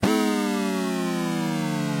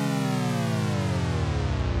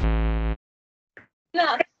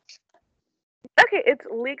No. Okay, it's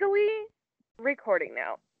legally recording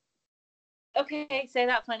now. Okay, say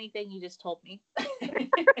that funny thing you just told me. So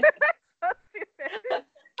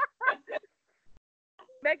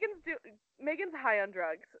stupid. Megan's high on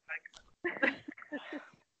drugs.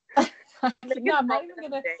 No, I'm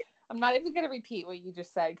not even gonna repeat what you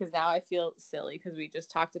just said because now I feel silly because we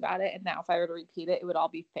just talked about it, and now if I were to repeat it, it would all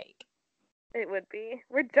be fake. It would be.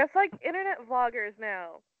 We're just like internet vloggers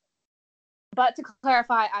now. But to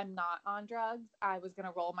clarify, I'm not on drugs. I was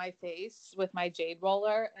gonna roll my face with my jade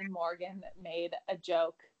roller, and Morgan made a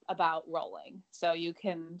joke about rolling. So you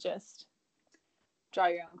can just draw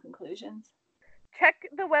your own conclusions. Check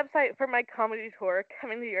the website for my comedy tour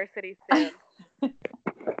coming to your city soon.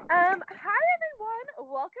 Hi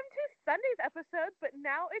everyone, welcome to Sunday's episode, but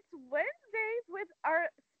now it's Wednesdays with our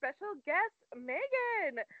special guest,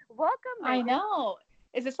 Megan. Welcome, Megan. I know.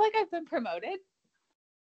 Is this like I've been promoted?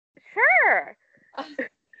 Sure.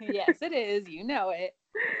 Yes, it is. You know it.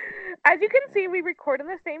 As you can see, we record in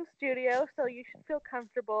the same studio, so you should feel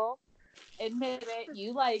comfortable. Admit it.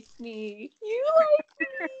 You like me.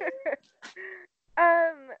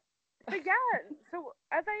 But yeah, so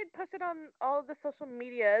as I had posted on all of the social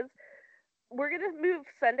medias, we're gonna move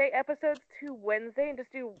Sunday episodes to Wednesday and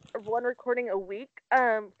just do one recording a week.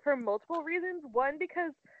 For multiple reasons. One,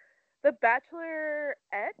 because The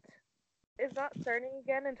Bachelorette is not starting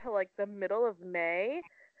again until like the middle of May.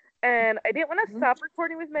 And I didn't want to stop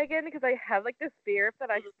recording with Megan because I have like this fear if that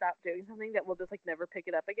I stop doing something that we'll just like never pick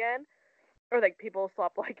it up again. Or like people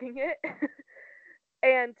stop liking it.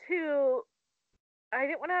 And two, I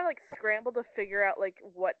didn't want to like scramble to figure out like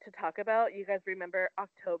what to talk about. You guys remember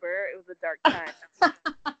October? It was a dark time.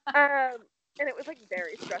 And it was like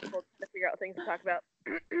very stressful to figure out things to talk about.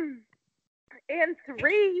 And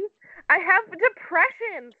three, I have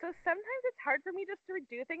depression, so sometimes it's hard for me just to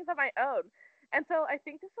do things on my own. And so I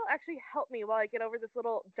think this will actually help me while I get over this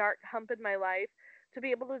little dark hump in my life to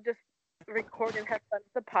be able to just record and have fun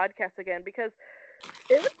with the podcast again, because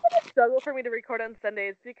it was kind of a struggle for me to record on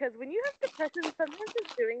Sundays, because when you have depression, sometimes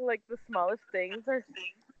just doing like the smallest things are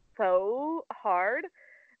so hard,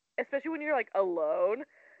 especially when you're like alone.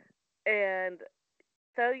 And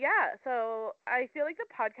so yeah, so I feel like the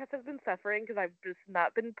podcast has been suffering because I've just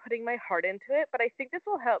not been putting my heart into it, but I think this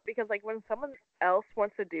will help because like when someone else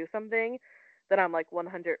wants to do something, then I'm like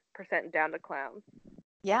 100% down to clown.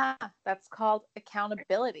 Yeah, that's called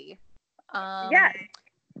accountability. Yeah.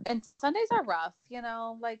 And Sundays are rough,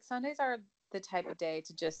 like Sundays are the type of day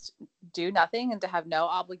to just do nothing and to have no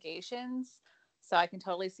obligations. So I can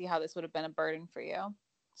totally see how this would have been a burden for you.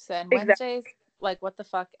 So then Wednesdays, like what the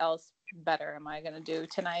fuck else better am I going to do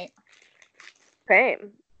tonight?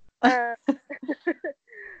 Same.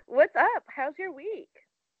 What's up? How's your week?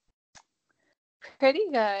 Pretty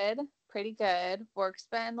good. Pretty good. Work's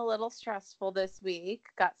been a little stressful this week.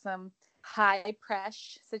 Got some high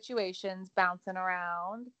pressure situations bouncing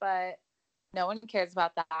around, but no one cares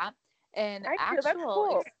about that. And I do. That's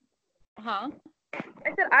cool. Huh? I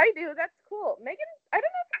said I do. That's cool. Megan, I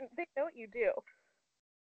don't know if they know what you do.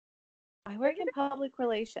 I work in public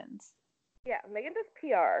relations. Yeah, Megan does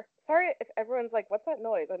PR. Sorry if everyone's like, what's that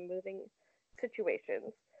noise? I'm moving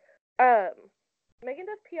situations. Megan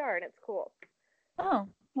does PR and it's cool. Oh,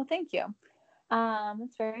 well, thank you.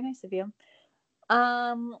 That's very nice of you.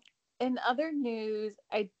 In other news,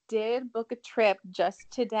 I did book a trip just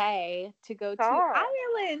today to go to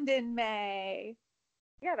Ireland in May.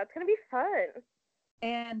 Yeah, that's gonna be fun.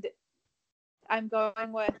 And I'm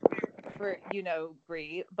going with, for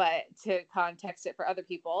Brie, but to context it for other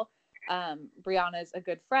people, Brianna's a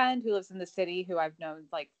good friend who lives in the city who I've known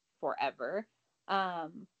like forever.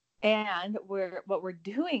 And what we're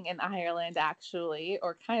doing in Ireland, actually,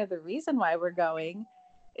 or kind of the reason why we're going,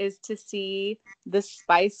 is to see the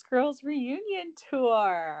Spice Girls reunion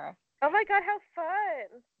tour. Oh my god, how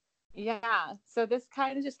fun! Yeah, so this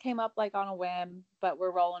kind of just came up like on a whim, but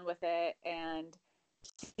we're rolling with it and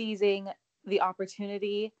seizing the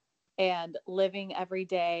opportunity and living every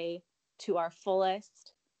day to our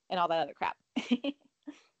fullest and all that other crap.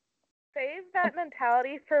 Save that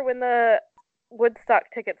mentality for when the Woodstock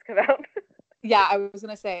tickets come out. Yeah, I was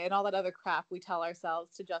going to say, and all that other crap we tell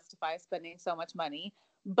ourselves to justify spending so much money.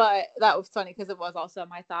 But that was funny because it was also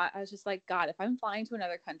my thought. I was just like, God, if I'm flying to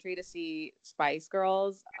another country to see Spice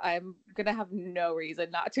Girls, I'm going to have no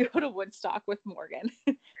reason not to go to Woodstock with Morgan.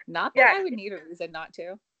 Not that I would need a reason not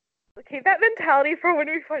to. Keep that mentality for when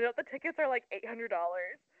we find out the tickets are like $800.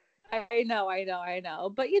 I know.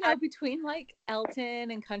 But, between like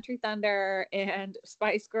Elton and Country Thunder and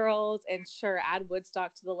Spice Girls and sure, add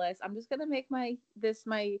Woodstock to the list, I'm just going to make my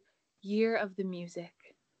year of the music.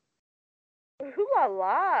 Ooh la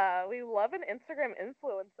la. We love an Instagram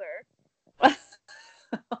influencer.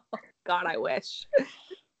 God, I wish.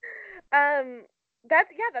 That's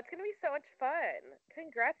gonna be so much fun.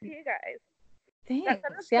 Congrats to you guys. That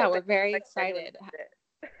sounded Thanks. so Yeah, we're bitchy, very but I genuinely excited. mean it.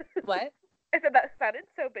 What? I said that sounded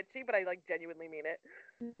so bitchy, but I like genuinely mean it.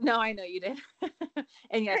 No, I know you did.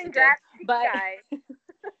 And yes, it did. Congrats to you But guys.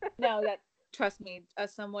 no, that trust me,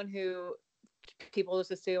 as someone who people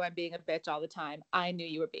just assume I'm being a bitch all the time, I knew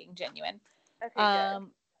you were being genuine. Okay, good.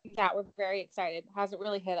 Yeah, we're very excited. Hasn't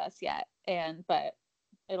really hit us yet, but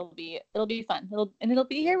it'll be fun. It'll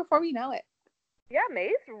be here before we know it. Yeah,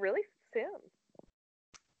 May's really soon.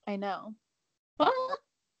 I know. Well,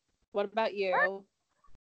 what about you?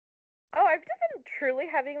 Oh, I've just been truly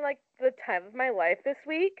having like the time of my life this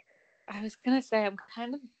week. I was gonna say I'm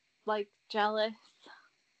kind of like jealous.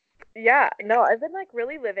 Yeah, no, I've been like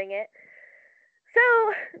really living it.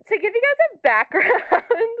 So, to give you guys a background,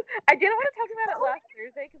 I didn't want to talk about it last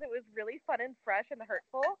Thursday because it was really fun and fresh and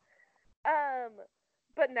hurtful.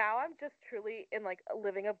 But now I'm just truly in like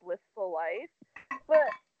living a blissful life.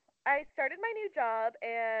 But I started my new job,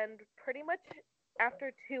 and pretty much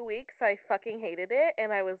after 2 weeks, I fucking hated it,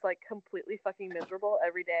 and I was like completely fucking miserable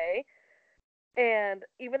every day. And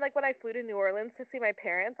even like when I flew to New Orleans to see my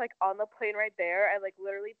parents, like on the plane right there, I like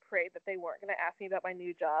literally prayed that they weren't gonna ask me about my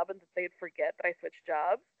new job and that they'd forget that I switched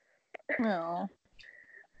jobs. No.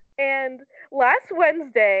 And last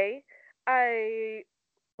Wednesday, I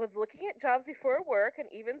was looking at jobs before work and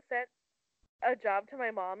even sent a job to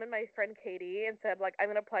my mom and my friend Katie and said like I'm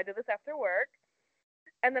gonna apply to this after work.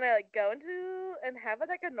 And then I like go into and have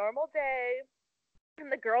like a normal day.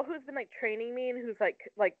 And the girl who's been like training me and who's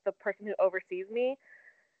like the person who oversees me,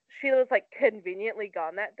 she was like conveniently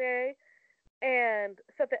gone that day. And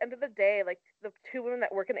so at the end of the day, like the two women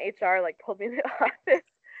that work in HR like pulled me in the office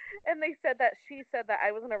and they said that she said that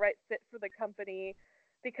I wasn't a right fit for the company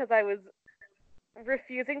because I was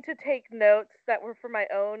refusing to take notes that were for my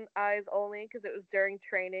own eyes only because it was during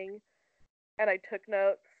training and I took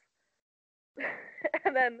notes.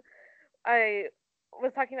 And then I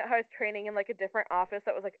was talking about how I was training in like a different office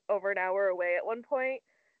that was like over an hour away at one point.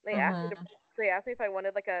 Mm-hmm. They asked me if I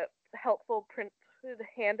wanted like a helpful printed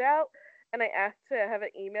handout, and I asked to have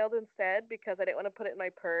it emailed instead because I didn't want to put it in my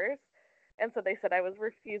purse. And so they said I was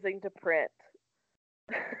refusing to print.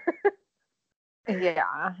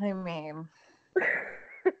 Yeah, I mean,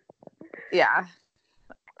 yeah.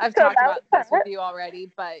 I've So talked that about was this with that. you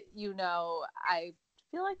already, but I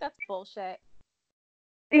feel like that's bullshit.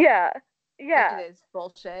 Yeah, Like yeah. it is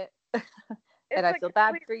bullshit. And It's I like feel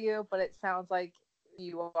bad complete. for you, but it sounds like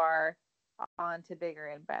you are on to bigger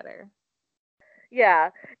and better. Yeah,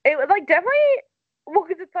 it was like definitely. Well,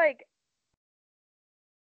 because it's like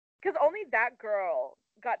because only that girl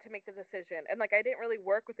got to make the decision, and like I didn't really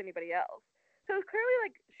work with anybody else. So it was clearly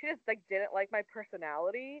like she just like didn't like my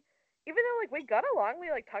personality. Even though like we got along,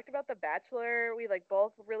 we like talked about The Bachelor. We like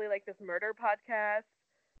both really like this murder podcast.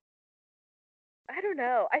 I don't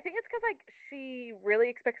know. I think it's because like she really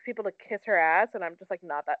expects people to kiss her ass, and I'm just like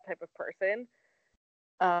not that type of person.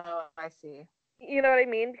 Oh, I see. You know what I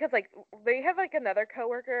mean? Because like they have like another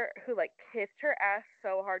coworker who like kissed her ass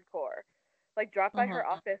so hardcore, like dropped by her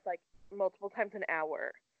Mm-hmm. office like multiple times an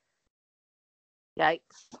hour.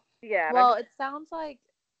 Yikes. Yeah, and I'm Well, just it sounds like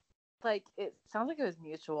it was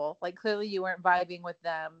mutual. Like clearly you weren't vibing with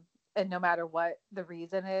them, and no matter what the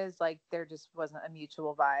reason is, like there just wasn't a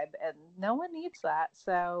mutual vibe, and no one needs that.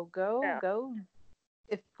 So no. go.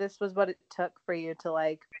 If this was what it took for you to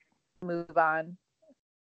like move on,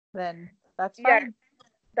 then that's Yeah, fine.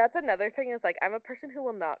 that's another thing is like I'm a person who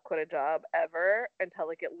will not quit a job ever until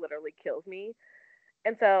like it literally kills me.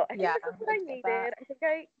 And so I think Yeah, this is what I I get that. needed. I think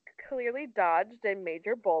I clearly dodged a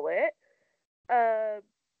major bullet. Uh,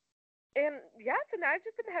 and yeah, so now I've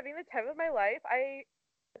just been having the time of my life.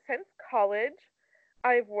 Since college,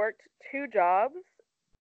 I've worked 2 jobs,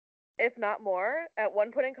 if not more. At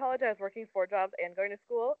one point in college, I was working 4 jobs and going to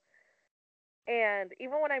school. And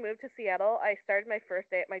even when I moved to Seattle, I started my first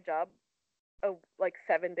day at my job like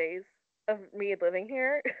 7 days of me living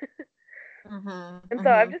here. Mm-hmm. And so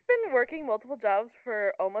I've Mm-hmm. just been working multiple jobs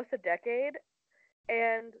for almost a decade.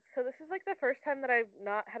 And so this is like the first time that I've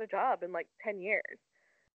not had a job in like 10 years.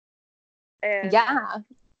 And Yeah,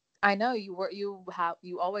 I know you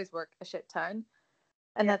always work a shit ton,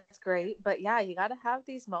 and yeah, that's great. But yeah, you got to have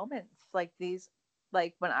these moments like these.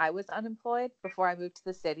 Like when I was unemployed before I moved to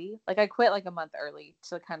the city, like I quit like a month early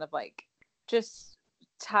to kind of like just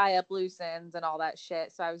tie up loose ends and all that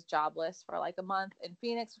shit. So I was jobless for like a month in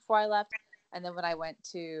Phoenix before I left. And then when I went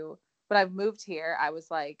to when I moved here, I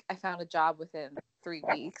was like, I found a job within 3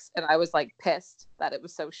 weeks, and I was like pissed that it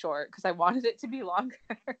was so short because I wanted it to be longer.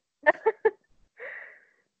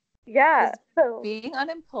 Yeah. So Being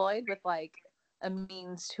unemployed with like a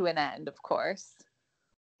means to an end, of course,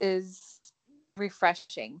 is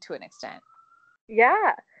refreshing to an extent.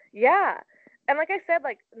 yeah, yeah. And like I said,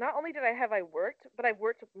 like not only did I worked, but I've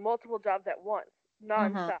worked multiple jobs at once,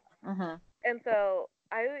 nonstop. And so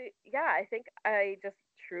I think I just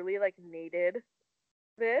truly like needed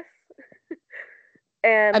this. I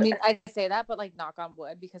And mean, I say that, but like knock on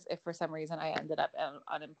wood, because if for some reason I ended up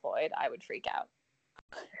unemployed, I would freak out.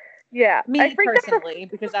 yeah, I Me freaked out personally,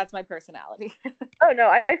 because that's my personality. oh no,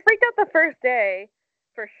 I freaked out the first day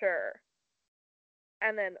for sure.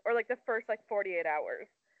 And then or like the first like 48 hours.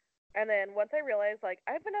 And then once I realized like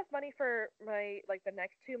I have enough money for my like the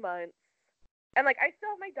next 2 months. And like I still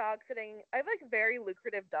have my dog sitting. I have like very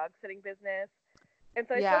lucrative dog sitting business. And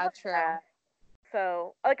so I still Yeah, have true. that.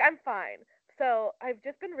 So like I'm fine. So I've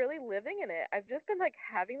just been really living in it. I've just been like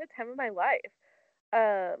having the time of my life.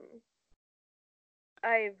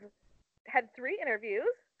 I've had 3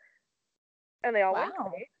 interviews and they all went Wow.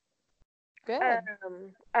 great. Good.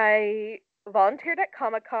 I volunteered at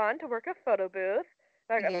Comic-Con to work a photo booth.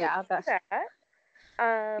 So I got Yeah, paid for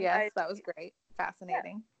that. yes, that was great.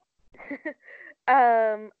 Fascinating.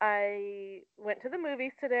 I went to the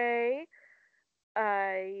movies today.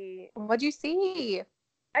 What'd you see?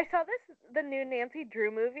 I saw the new Nancy Drew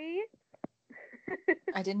movie.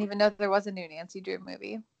 I didn't even know there was a new Nancy Drew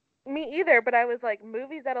movie. Me either, but I was like,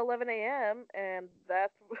 movies at 11 a.m. and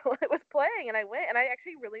that's what it was playing, and I went, and I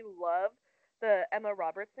actually really loved the Emma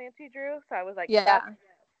Roberts Nancy Drew, so I was like, Yeah.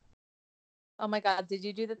 Oh my God, did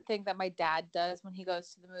you do the thing that my dad does when he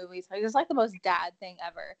goes to the movies? It's like the most dad thing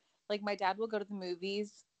ever. Like my dad will go to the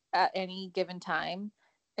movies at any given time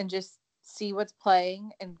and just see what's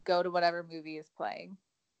playing and go to whatever movie is playing.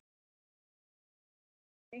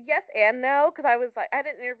 Yes and no, because I was like, I had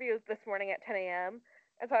an interview this morning at 10 a.m.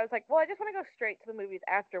 And so I was like, well, I just want to go straight to the movies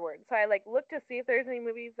afterwards. So I like looked to see if there's any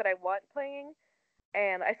movies that I want playing,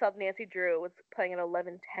 and I saw Nancy Drew was playing at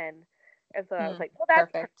 11:10, and so I was like, well,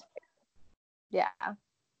 that's perfect. Yeah.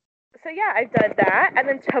 So yeah, I've done that, and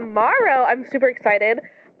then tomorrow I'm super excited.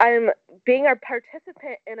 I'm being a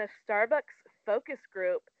participant in a Starbucks focus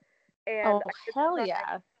group, and hell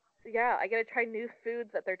yeah. Yeah, I get to try new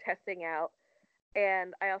foods that they're testing out,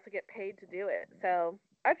 and I also get paid to do it. So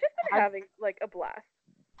I've just been having like a blast.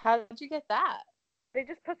 How did you get that? They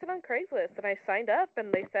just posted on Craigslist, and I signed up,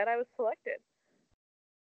 and they said I was selected.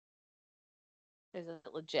 Is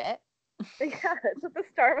it legit? Yeah, it's at the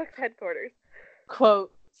Starbucks headquarters.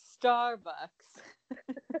 Quote, Starbucks.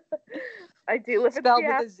 I do live spelled in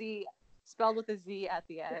with a Z. Spelled with a Z at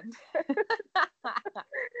the end.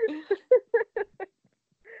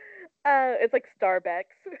 It's like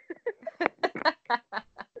Starbucks.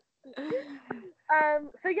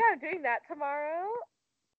 So yeah, I'm doing that tomorrow.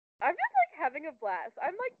 I'm just like having a blast.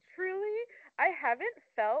 I'm like truly, I haven't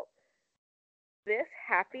felt this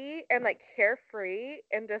happy and like carefree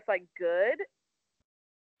and just like good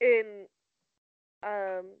in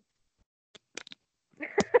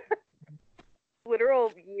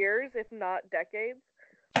literal years, if not decades.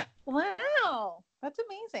 Wow, that's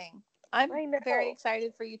amazing. I'm very know.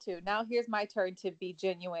 excited for you too. Now here's my turn to be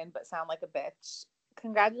genuine but sound like a bitch.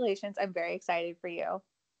 Congratulations. I'm very excited for you.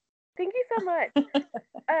 Thank you so much.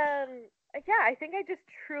 Yeah, I think I just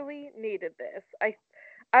truly needed this.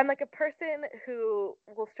 I'm like a person who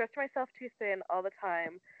will stretch myself too thin all the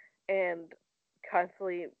time and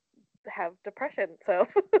constantly have depression. So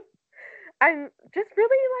I'm just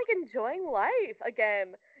really like enjoying life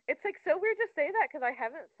again. It's like so weird to say that because I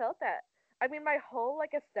haven't felt that. I mean, my whole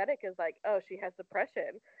like aesthetic is like, oh, she has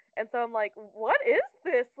depression, and so I'm like, what is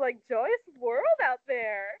this like joyous world out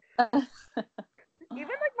there? Even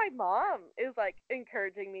like my mom is like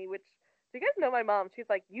encouraging me, which do you guys know my mom? She's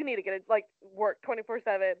like, you need to get it like work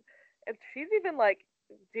 24/7, and she's even like,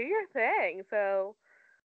 do your thing. So,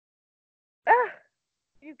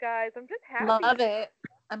 you guys, I'm just happy. Love it.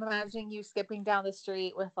 I'm imagining you skipping down the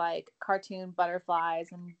street with like cartoon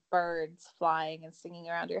butterflies and birds flying and singing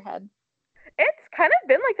around your head. It's kind of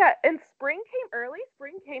been like that. And spring came early.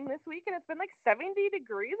 Spring came this week, and it's been like 70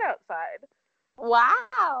 degrees outside.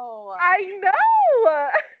 Wow. I know.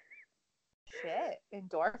 Shit.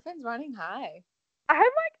 Endorphins running high. I'm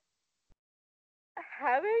like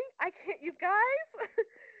you guys,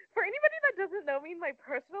 for anybody that doesn't know me in my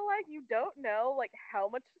personal life, you don't know like how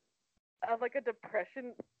much of like a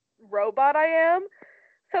depression robot I am.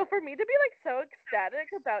 So for me to be like so ecstatic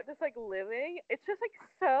about just like living, it's just like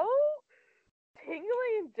so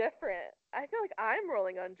tingly and different. I feel like I'm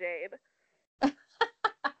rolling on Jade.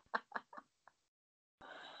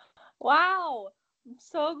 Wow. I'm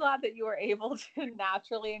so glad that you were able to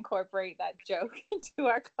naturally incorporate that joke into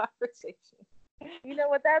our conversation. You know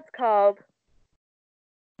what that's called?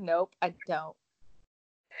 Nope, I don't.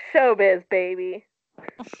 Showbiz, baby.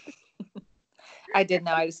 I did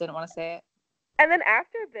know, I just didn't want to say it. And then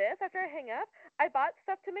after I hang up, I bought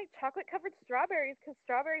stuff to make chocolate-covered strawberries because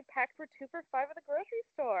strawberry packs were 2 for $5 at the grocery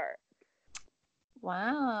store.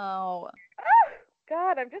 Wow. Oh,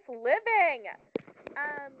 God, I'm just living.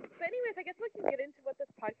 But anyways, I guess we can get into what this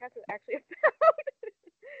podcast is actually about.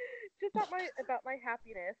 Just about my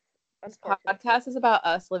happiness. This podcast is about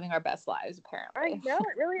us living our best lives, apparently. I know,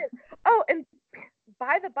 it really is. Oh, and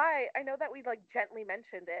by the by, I know that we like gently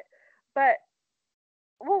mentioned it, but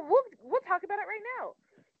we'll talk about it right now.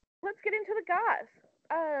 Let's get into the goss.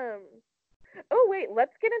 Oh wait,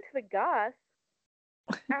 let's get into the goss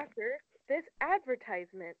after this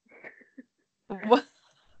advertisement. What?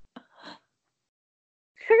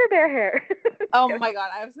 Sugar Bear hair. Oh my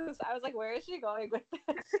god, I was like, where is she going with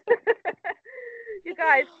this? You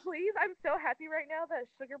guys, please, I'm so happy right now that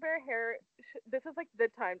Sugar Bear hair, this is like the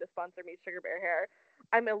time to sponsor me, Sugar Bear hair.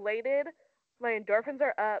 I'm elated. My endorphins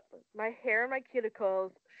are up. My hair and my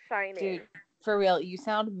cuticles shining. Dude, for real, you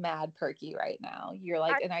sound mad perky right now. You're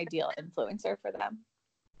like an ideal influencer for them.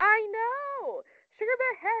 I know. Sugar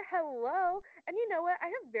Bear hair, hello. And you know what? I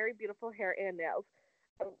have very beautiful hair and nails.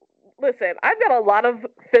 Listen, I've got a lot of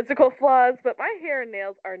physical flaws, but my hair and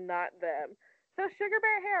nails are not them. So Sugar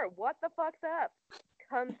Bear hair, what the fuck's up?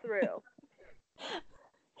 Come through.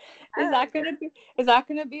 Is that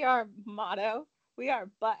gonna be our motto? We are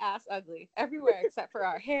butt ass ugly everywhere except for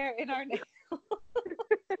our hair and our nails.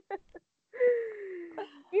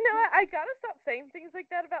 You know what? I gotta stop saying things like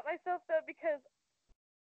that about myself though, because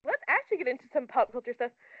let's actually get into some pop culture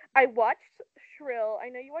stuff. I watched Shrill. I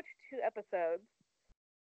know you watched 2 episodes.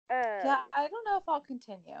 Yeah, I don't know if I'll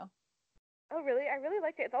continue. Oh, really? I really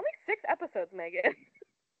liked it. It's only 6 episodes, Megan.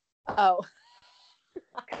 Oh.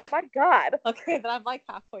 My God. Okay, then I'm like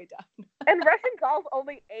halfway done. And Russian Doll's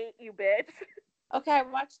only 8, you bitch. Okay, I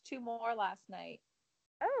watched 2 more last night.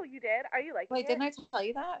 Oh, you did? Are you liking it? Wait, didn't I tell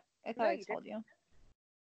you that? I thought I told you.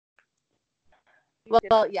 You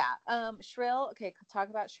well, yeah. Shrill. Okay, talk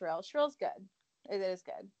about Shrill. Shrill's good. It is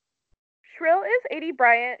good. Shrill is Aidy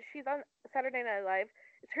Bryant. She's on Saturday Night Live.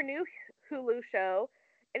 It's her new Hulu show,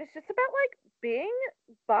 and it's just about like being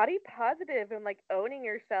body positive and like owning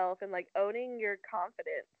yourself and like owning your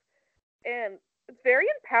confidence. And it's very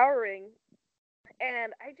empowering.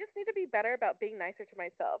 And I just need to be better about being nicer to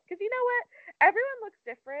myself. Because you know what? Everyone looks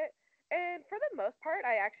different. And for the most part,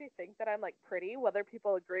 I actually think that I'm like pretty, whether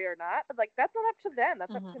people agree or not. But like that's not up to them.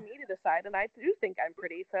 That's up to me to decide. And I do think I'm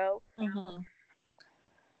pretty. So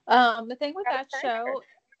the thing with that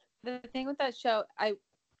show,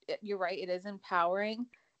 you're right, it is empowering.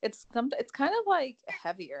 It's kind of like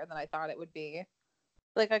heavier than I thought it would be.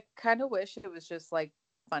 Like I kind of wish it was just like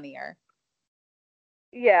funnier.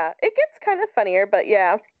 Yeah, it gets kind of funnier, but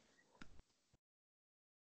yeah.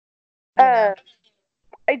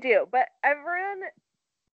 I do, but everyone,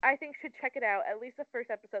 I think, should check it out. At least the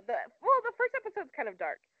first episode. The first episode's kind of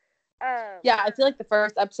dark. Yeah, I feel like the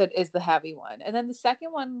first episode is the heavy one, and then the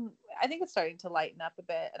second one, I think it's starting to lighten up a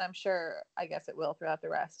bit, and I'm sure, I guess it will throughout the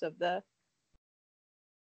rest of the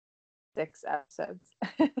 6 episodes.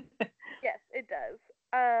 Yes, it does.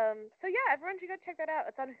 So yeah, everyone should go check that out.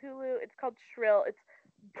 It's on Hulu. It's called Shrill. It's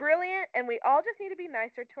brilliant, and we all just need to be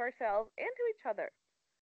nicer to ourselves and to each other.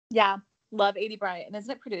 Yeah, love Aidy Bryant. And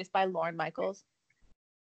isn't it produced by Lorne Michaels?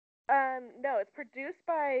 No, it's produced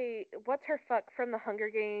by what's her fuck from the Hunger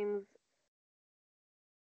Games?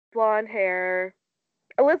 Blonde hair,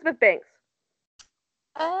 Elizabeth Banks.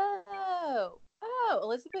 Oh,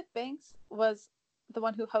 Elizabeth Banks was the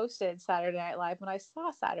one who hosted Saturday Night Live when I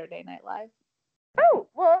saw Saturday Night Live. Oh,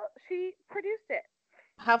 well, she produced it.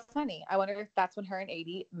 How funny. I wonder if that's when her and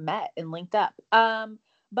Aidy met and linked up.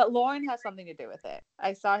 But Lorne has something to do with it.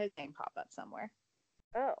 I saw his name pop up somewhere.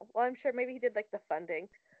 Oh, well, I'm sure maybe he did like the funding.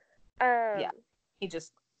 Yeah, he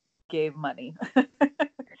just gave money.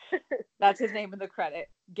 That's his name in the credit.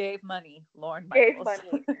 Gave money, Lorne Michaels.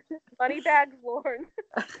 Gave money. Moneybags Lorne.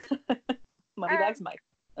 Moneybags Mike.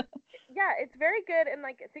 Yeah, it's very good, and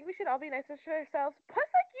like I think we should all be nicer to ourselves. Plus,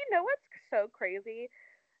 like, you know what's so crazy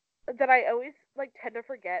that I always like tend to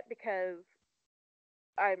forget because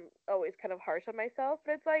I'm always kind of harsh on myself,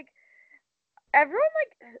 but it's like everyone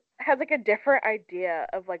like has like a different idea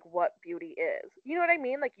of like what beauty is. You know what I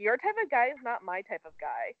mean? Like your type of guy is not my type of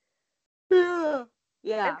guy.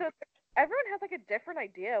 Yeah. And so everyone has like a different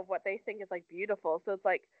idea of what they think is like beautiful. So it's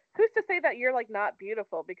like, who's to say that you're like not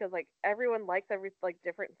beautiful? Because like everyone likes like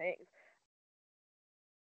different things.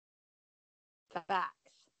 Facts.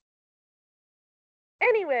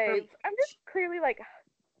 Anyways, I'm just clearly like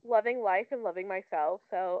loving life and loving myself.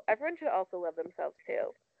 So everyone should also love themselves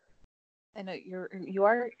too. I know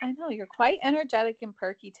you're quite energetic and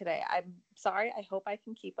perky today. I'm sorry. I hope I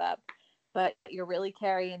can keep up, but you're really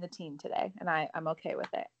carrying the team today, and I'm okay with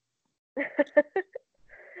it.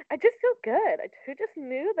 I just feel good. Who just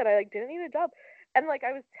knew that I like didn't need a job? And like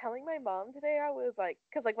I was telling my mom today, I was like,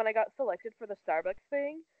 because like when I got selected for the Starbucks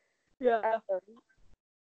thing, Yeah.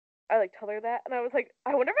 I like told her that, and I was like,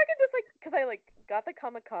 I wonder if I could just like, because I like got the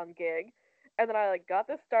Comic-Con gig, and then I like got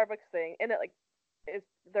this Starbucks thing, and it like is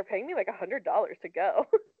they're paying me like $100 to go.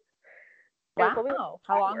 Wow. Only, like,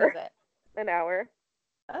 how long is it? An hour.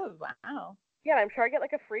 Oh wow. Yeah, I'm sure I get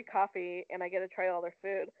like a free coffee, and I get to try all their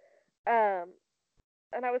food.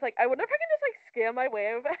 And I was like, I wonder if I can just like scam my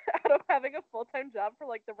way out of having a full-time job for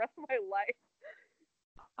like the rest of my life.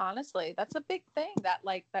 Honestly, that's a big thing.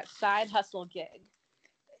 That side hustle gig.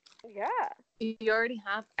 Yeah. You already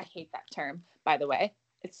have. I hate that term, by the way.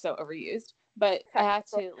 It's so overused. But I had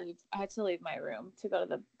to leave my room to go to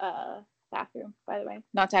the bathroom. By the way,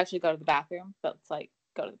 not to actually go to the bathroom, but it's like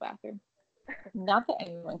go to the bathroom. Not that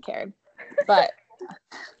anyone cared, but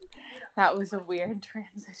that was a weird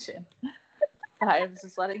transition. I was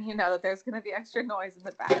just letting you know that there's going to be extra noise in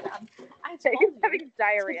the background. I told you. Having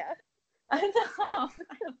diarrhea. I know.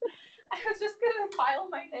 I was just going to file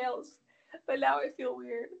my nails, but now I feel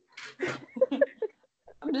weird.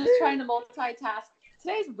 I'm just trying to multitask.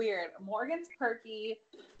 Today's weird. Morgan's perky.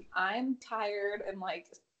 I'm tired and like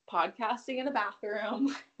podcasting in the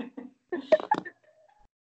bathroom.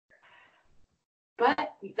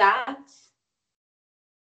 But that's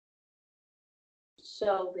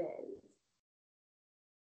showbiz.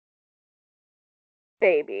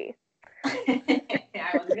 Baby.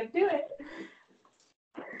 I wasn't gonna do it.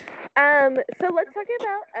 So let's talk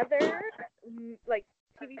about other like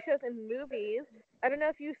TV shows and movies. I don't know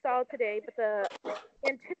if you saw today, but the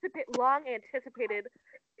long anticipated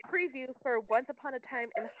preview for Once Upon a Time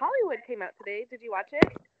in Hollywood came out today. Did you watch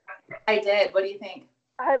it? I did. What do you think?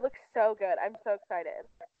 It looks so good. I'm so excited.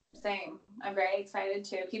 Same. I'm very excited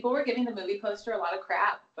too. People were giving the movie poster a lot of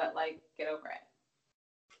crap, but like, get over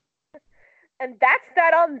it. And that's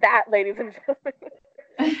that on that, ladies and gentlemen.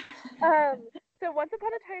 So Once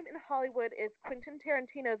Upon a Time in Hollywood is Quentin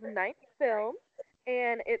Tarantino's 9th film,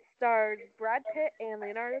 and it stars Brad Pitt and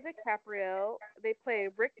Leonardo DiCaprio. They play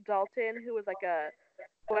Rick Dalton, who was like a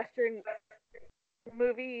Western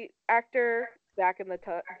movie actor back in the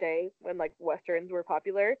day when like Westerns were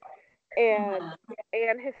popular, and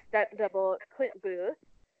his stunt double Cliff Booth,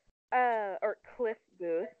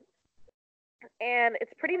 and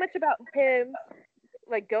it's pretty much about him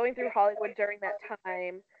like going through Hollywood during that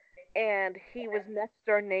time. And he was next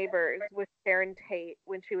door neighbors with Sharon Tate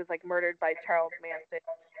when she was like murdered by Charles Manson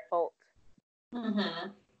cult.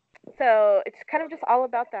 Mm-hmm. So it's kind of just all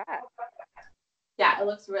about that. Yeah, it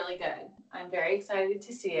looks really good. I'm very excited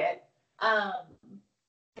to see it.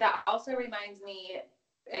 That also reminds me,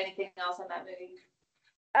 anything else on that movie?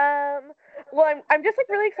 Well, I'm just like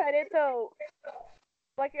really excited. So,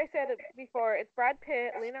 like I said before, it's Brad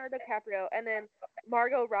Pitt, Leonardo DiCaprio, and then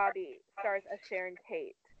Margot Robbie stars as Sharon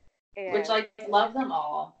Tate. And which, like, love them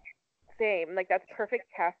all. Same. Like, that's perfect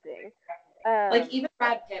casting. Like, even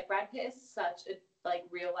Brad Pitt. Brad Pitt is such a, like,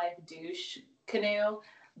 real-life douche canoe,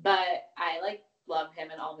 but I, like, love him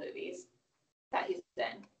in all movies that he's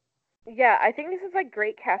in. Yeah, I think this is, like,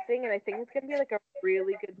 great casting, and I think it's going to be, like, a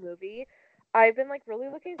really good movie. I've been, like, really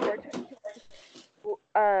looking forward to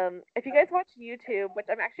it. If you guys watch YouTube, which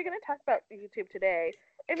I'm actually going to talk about YouTube today,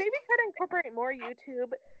 and maybe try to incorporate more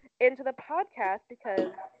YouTube into the podcast,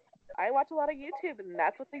 because I watch a lot of YouTube, and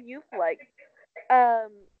that's what the youth like.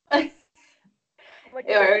 Like,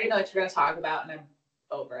 I already know what you're going to talk about, and I'm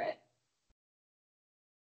over it.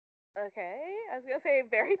 Okay. I was going to say, a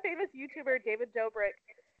very famous YouTuber, David Dobrik,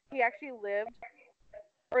 he actually lives,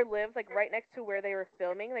 like, right next to where they were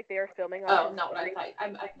filming. Like, they were filming on... Oh, not what I thought.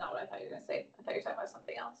 Not what I thought you were going to say. I thought you were talking about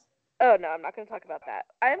something else. Oh, no, I'm not going to talk about that.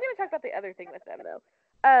 I am going to talk about the other thing with them, though.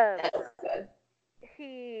 That's good.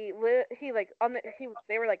 They were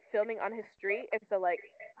like filming on his street, and so like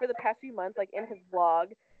for the past few months, like in his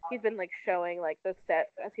vlog, he's been like showing like the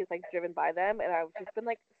sets as he's like driven by them, and I've just been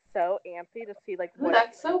like so antsy to see like what.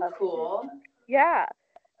 That's so cool. Yeah,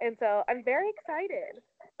 and so I'm very excited.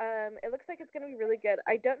 It looks like it's gonna be really good.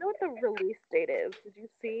 I don't know what the release date is. Did you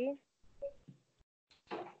see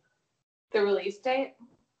the release date?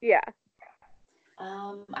 Yeah.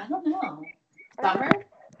 I don't know. Summer?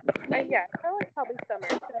 Yeah, I feel like probably summer.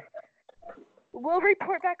 So we'll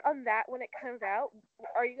report back on that when it comes out.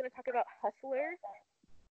 Are you going to talk about Hustlers?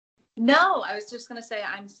 No, I was just going to say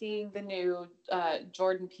I'm seeing the new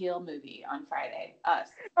Jordan Peele movie on Friday, Us.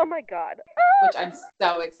 Oh my God. Which I'm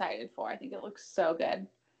so excited for. I think it looks so good.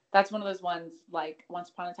 That's one of those ones, like Once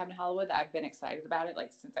Upon a Time in Hollywood, that I've been excited about it,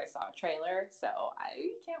 like since I saw a trailer. So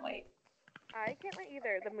I can't wait. I can't wait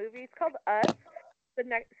either. The movie's called Us. The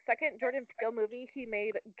second Jordan Peele movie he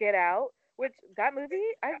made, Get Out, which that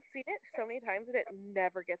movie, I've seen it so many times and it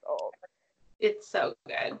never gets old. It's so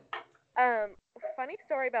good. Funny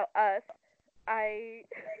story about Us. I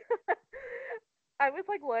I was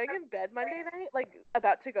like laying in bed Monday night, like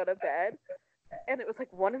about to go to bed, and it was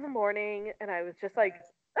like 1 a.m, and I was just like,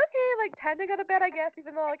 okay, like time to go to bed, I guess,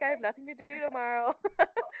 even though like I have nothing to do tomorrow.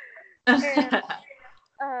 And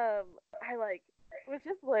I like was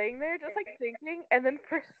just laying there, just like thinking, and then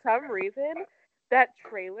for some reason, that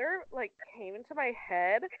trailer like came into my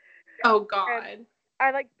head. Oh God.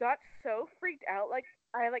 I like got so freaked out, like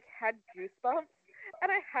I like had goosebumps.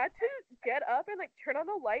 And I had to get up and like turn on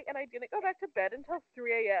the light, and I didn't go back to bed until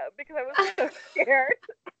 3 a.m. because I was so scared.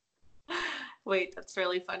 Wait, that's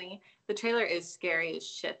really funny. The trailer is scary as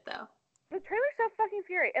shit, though. The trailer's so fucking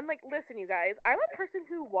scary. And like, listen, you guys, I'm a person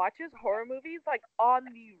who watches horror movies like on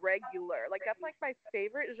the regular. Like that's like my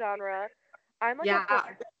favorite genre. I'm like a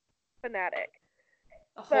horror fanatic.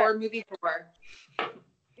 A horror movie horror.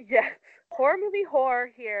 Yes, horror movie horror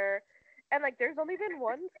here. And like, there's only been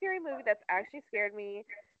one scary movie that's actually scared me.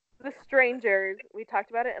 The Strangers. We talked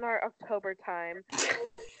about it in our October time.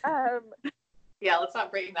 Yeah, let's not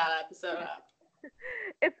bring that episode up.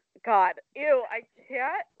 It's God. Ew, I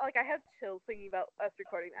can't. Like, I have chills thinking about us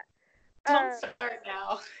recording that. Don't start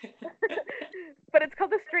now. But it's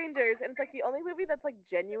called The Strangers, and it's like the only movie that's like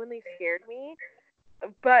genuinely scared me.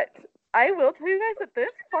 But I will tell you guys that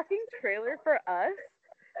this fucking trailer for Us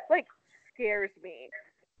like scares me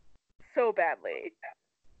so badly.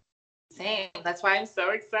 Same. That's why I'm so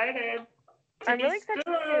excited. I'm really excited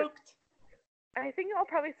to see it. I think I'll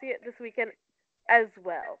probably see it this weekend as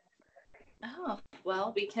well. Oh,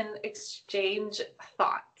 well, we can exchange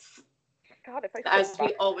thoughts. God, if I as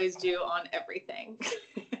we always do on everything.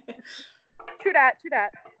 True that.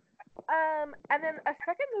 And then a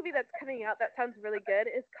second movie that's coming out that sounds really good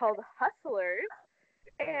is called Hustlers,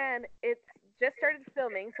 and it's just started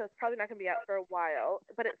filming, so it's probably not going to be out for a while.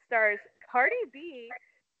 But it stars Cardi B,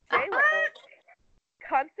 J-Lo,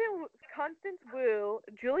 Constance Wu,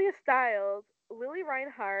 Julia Stiles, Lily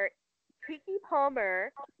Reinhart, Keke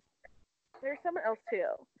Palmer. There's someone else too.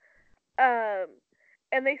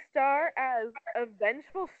 And they star as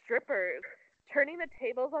vengeful strippers turning the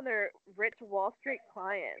tables on their rich Wall Street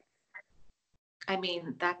clients. I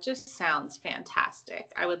mean, that just sounds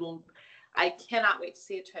fantastic. I cannot wait to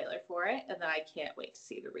see a trailer for it, and then I can't wait to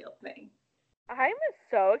see the real thing. I'm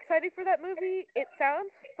so excited for that movie. It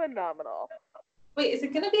sounds phenomenal. Wait, is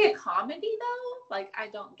it going to be a comedy, though? Like, I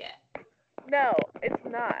don't get. No, it's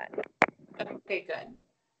not. Okay, good.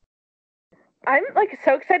 I'm, like,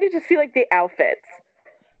 so excited to see, like, the outfits.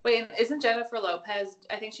 Wait, isn't Jennifer Lopez,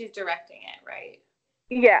 I think she's directing it, right?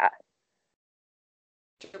 Yeah.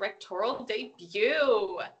 Directorial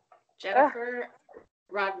debut. Jennifer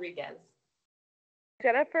Rodriguez.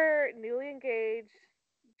 Jennifer, newly engaged.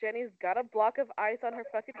 Jenny's got a block of ice on her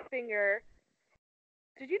fucking finger.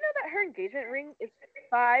 Did you know that her engagement ring is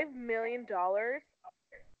 $5 million?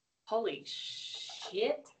 Holy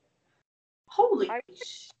shit. Holy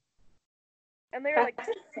shit. And they were That's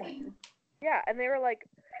insane. Yeah, and they were like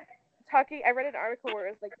talking. I read an article where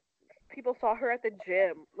it was like people saw her at the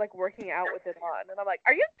gym, like working out with it on. And I'm like,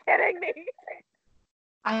 are you kidding me?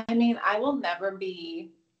 I mean, I will never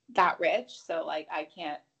be that rich. So like, I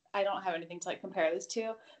don't have anything to like compare this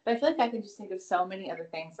to, but I feel like I can just think of so many other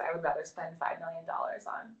things that I would rather spend $5 million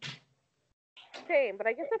on. Same, but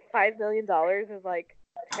I guess if $5 million is like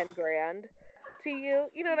 10 grand to you,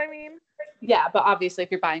 you know what I mean? Yeah, but obviously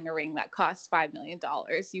if you're buying a ring that costs $5 million,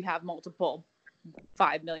 you have multiple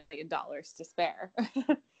 $5 million to spare.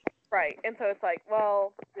 Right. And so it's like,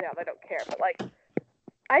 well, yeah, I don't care. But like,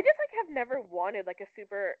 I just like have never wanted like a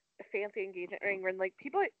super fancy engagement ring when like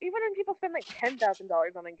people, even when people spend like $10,000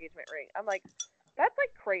 on an engagement ring, I'm like, that's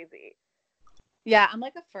like crazy. Yeah, I'm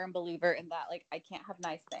like a firm believer in that. Like, I can't have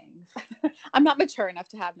nice things. I'm not mature enough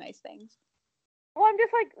to have nice things. Well, I'm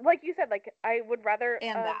just like you said, like I would rather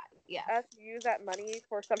us use that money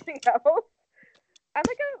for something else. I'm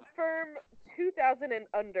like a firm 2,000 and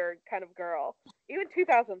under kind of girl. Even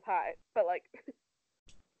 2,000's high, but like.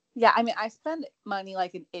 Yeah, I mean, I spend money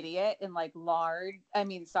like an idiot in like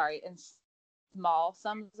in small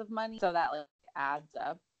sums of money, so that like adds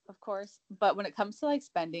up, of course. But when it comes to like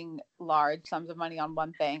spending large sums of money on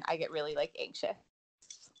one thing, I get really like anxious.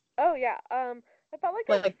 Oh yeah. I felt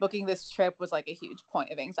Like booking this trip was like a huge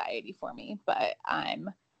point of anxiety for me, but I'm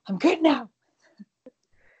good now.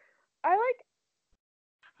 I like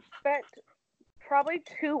spent probably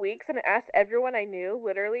 2 weeks and asked everyone I knew,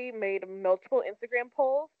 literally made multiple Instagram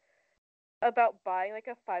polls about buying like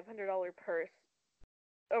a $500 purse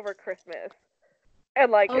over Christmas.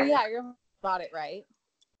 And like, oh yeah, you bought it, right?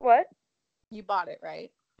 What? You bought it,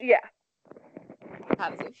 right? Yeah. How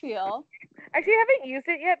does it feel? Actually, I haven't used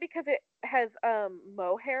it yet because it has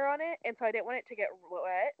mohair on it, and so I didn't want it to get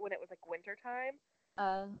wet when it was like winter time.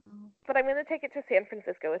 But I'm gonna take it to San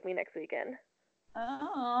Francisco with me next weekend.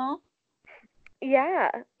 Oh. Yeah.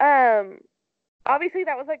 Obviously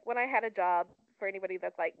that was like when I had a job. For anybody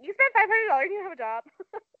that's like, you spent $500, you have a job.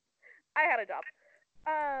 I had a job.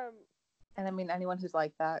 And I mean, anyone who's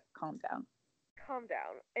like that, calm down. Calm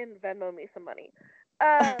down and Venmo me some money.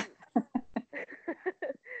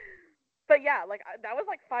 But yeah, like that was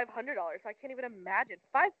like $500. So I can't even imagine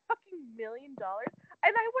 $5 fucking million.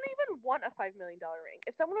 And I wouldn't even want a $5 million ring.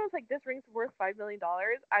 If someone was like, this ring's worth $5 million,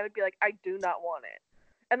 I would be like, I do not want it,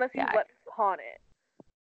 unless you let me pawn it.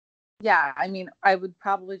 Yeah, I mean, I would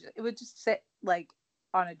probably it would just sit like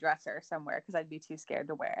on a dresser somewhere because I'd be too scared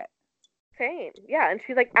to wear it. Same, yeah. And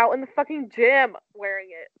she's like out in the fucking gym wearing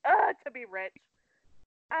it. To be rich.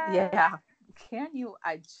 Yeah, can you?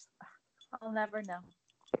 I'll never know.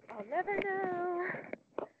 I'll never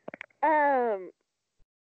know.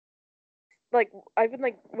 Like I've been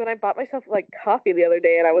like when I bought myself like coffee the other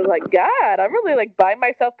day, and I was like, God, I'm really like buying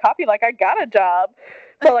myself coffee like I got a job.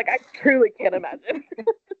 So like I truly can't imagine.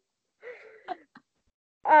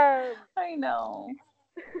 I know.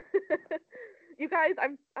 You guys,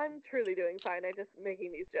 I'm truly doing fine. I'm just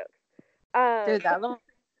making these jokes. Dude, that'll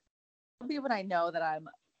be when I know that I'm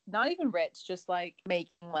not even rich, just like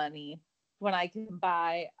making money when I can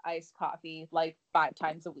buy iced coffee like 5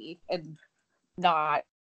 times a week and not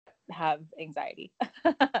have anxiety.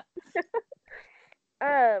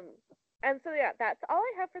 And so yeah, that's all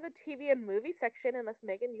I have for the TV and movie section. Unless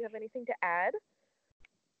Megan, you have anything to add?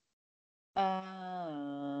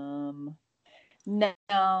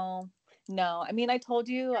 No. I mean, I told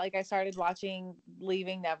you, like, I started watching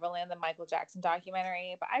Leaving Neverland, the Michael Jackson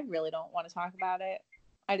documentary, but I really don't want to talk about it.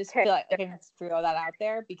 I just feel like I can throw that out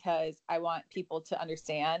there because I want people to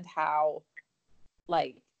understand how,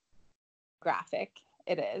 like, graphic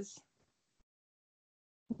it is.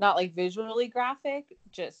 Not like visually graphic,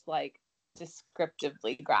 just like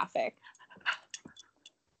descriptively graphic.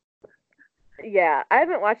 Yeah, I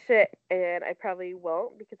haven't watched it, and I probably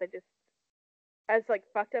won't because I just, as like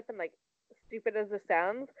fucked up and like stupid as it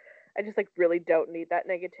sounds, I just like really don't need that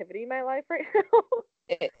negativity in my life right now.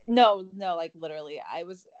 No, like literally, I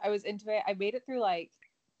was into it. I made it through like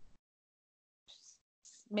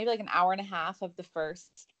maybe like an hour and a half of the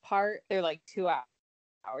first part. They're like 2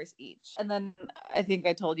 hours each, and then I think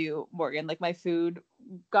I told you, Morgan, like my food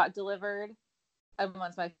got delivered, and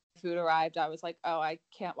once my food arrived, I was like, oh, I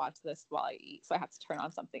can't watch this while I eat, so I have to turn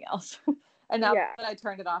on something else. And now that I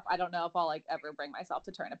turned it off, I don't know if I'll like ever bring myself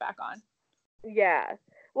to turn it back on. Yeah.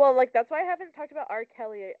 Well, like that's why I haven't talked about R.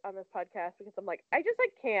 Kelly on this podcast, because I'm like, I just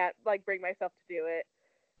like can't like bring myself to do it.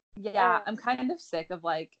 Yeah, I'm kind of sick of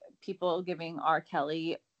like people giving R.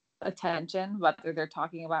 Kelly attention, whether they're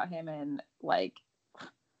talking about him in like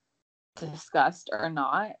disgust or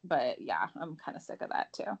not. But yeah, I'm kind of sick of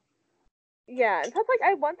that too. Yeah, and plus like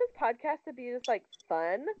I want this podcast to be just like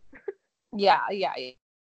fun. Yeah.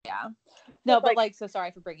 No, but like, so sorry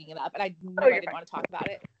for bringing it up, and I know I didn't want to talk about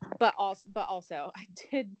it, but also I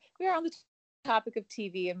did. We are on the topic of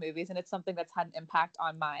TV and movies, and it's something that's had an impact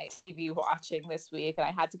on my TV watching this week, and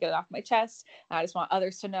I had to get it off my chest. And I just want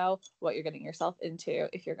others to know what you're getting yourself into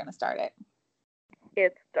if you're going to start it.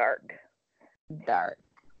 It's dark. But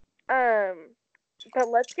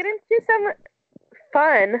let's get into some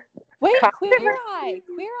fun. Wait, Queer Eye.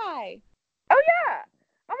 Oh yeah.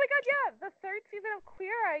 Oh my god, yeah. The 3rd season of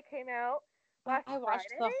Queer Eye came out last I watched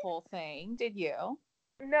Friday. the whole thing. Did you?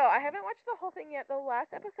 No, I haven't watched the whole thing yet. The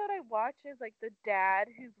last episode I watched is like the dad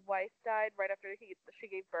whose wife died right after she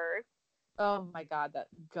gave birth. Oh my god, that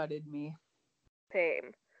gutted me.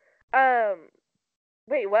 Same.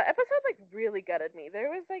 Wait, what episode like really gutted me? There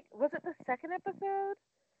was like, was it the 2nd episode?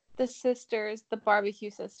 The sisters, the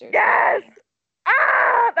barbecue sisters. Yes!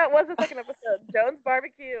 That was the 2nd episode. Jones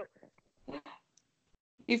Barbecue.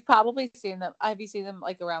 You've probably seen them. Have you seen them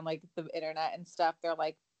like around like the internet and stuff? They're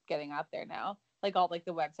like getting out there now. Like all like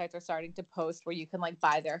the websites are starting to post where you can like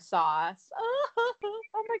buy their sauce.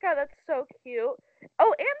 Oh my god, that's so cute.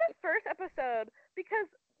 Oh, and the first episode, because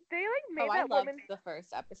they like made I that loved woman. the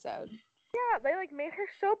first episode. Yeah, they like made her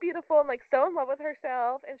so beautiful and like so in love with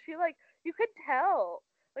herself, and she like you could tell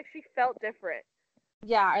like she felt different.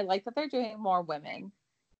 Yeah, I like that they're doing more women.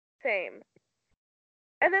 Same.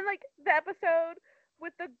 And then like the episode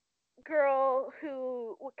with the girl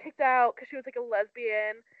who was kicked out because she was like a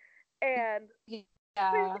lesbian, and they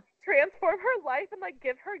Yeah. transform her life and like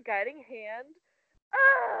give her a guiding hand.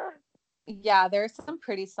 Ah! Yeah, there's some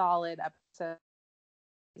pretty solid episodes.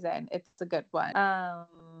 And it's a good one.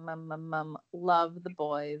 Love the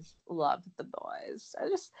boys. Love the boys.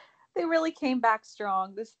 They really came back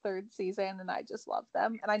strong this third season, and I just love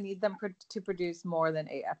them. And I need them to produce more than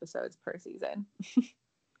 8 episodes per season.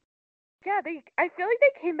 Yeah, I feel like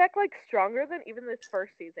they came back like stronger than even this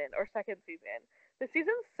first season or second season. The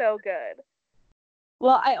season's so good.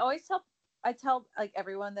 Well, I tell like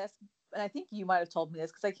everyone this, and I think you might have told me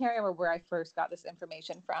this because I can't remember where I first got this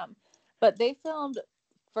information from, but they filmed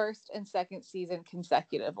first and second season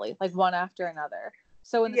consecutively, like one after another.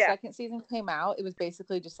 So when the second season came out, it was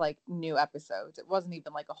basically just like new episodes. It wasn't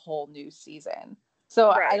even like a whole new season. So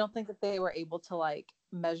I don't think that they were able to like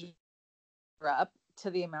measure up to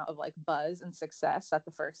the amount of like buzz and success that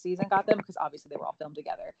the first season got them, because obviously they were all filmed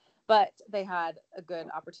together, but they had a good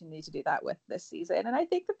opportunity to do that with this season, and I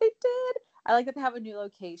think that they did. I like that they have a new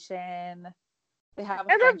location. They have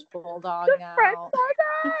a French bulldog now. French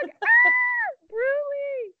bulldog!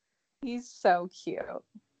 Bruley! He's so cute. Oh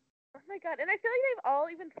my god, and I feel like they've all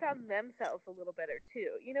even found themselves a little better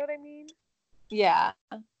too. You know what I mean? Yeah.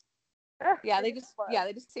 Ugh, they just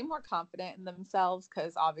seem more confident in themselves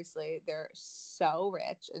because obviously they're so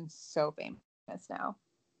rich and so famous now.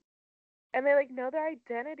 And they like know their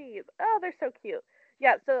identities. Oh, they're so cute.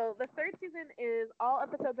 Yeah, so the third season is all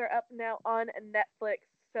episodes are up now on Netflix.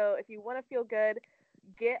 So if you want to feel good,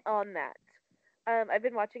 get on that. I've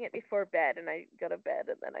been watching it before bed, and I go to bed,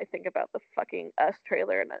 and then I think about the fucking Us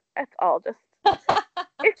trailer, and it's all just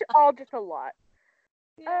a lot.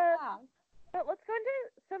 Yeah. But let's go into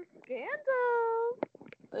some scandals.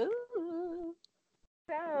 Ooh.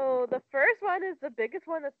 So the first one is the biggest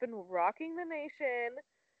one that's been rocking the nation: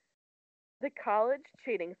 the college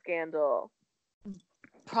cheating scandal.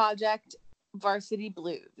 Project Varsity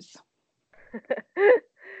Blues.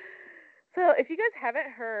 So if you guys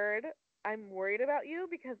haven't heard, I'm worried about you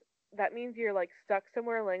because that means you're like stuck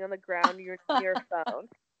somewhere laying on the ground near your phone.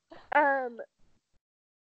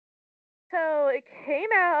 So it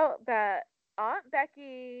came out that Aunt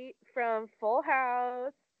Becky from Full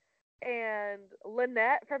House and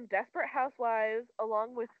Lynette from Desperate Housewives,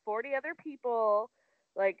 along with 40 other people,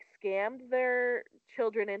 like scammed their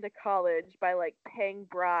children into college by like paying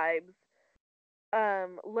bribes.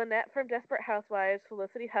 Lynette from Desperate Housewives,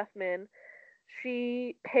 Felicity Huffman,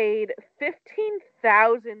 she paid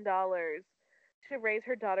 $15,000 to raise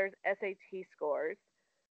her daughter's SAT scores.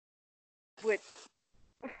 Which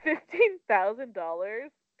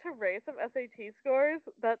 $15,000 to raise some SAT scores?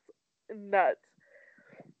 That's nuts.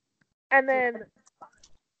 And then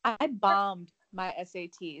I bombed my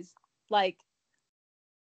SATs, like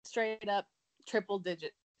straight up triple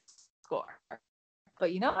digit score.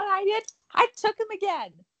 But you know what I did? I took them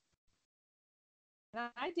again. And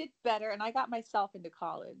I did better, and I got myself into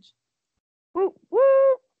college. Woo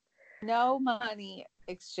woo! No money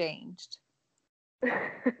exchanged.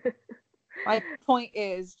 My point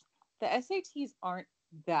is, the SATs aren't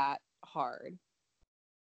that hard.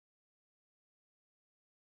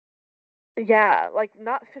 Yeah, like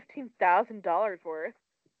not $15,000 worth.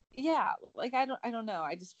 Yeah, like I don't know.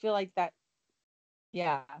 I just feel like that.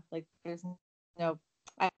 Yeah, like there's no.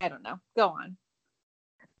 I don't know. Go on.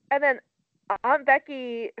 And then Aunt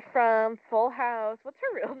Becky from Full House. What's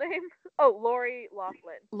her real name? Oh, Lori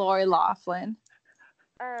Loughlin. Lori Loughlin.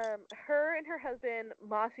 Her and her husband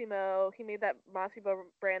Massimo. He made that Massimo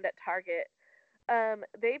brand at Target.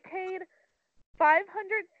 They paid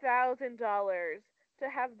 $500,000 to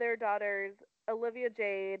have their daughters Olivia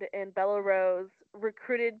Jade and Bella Rose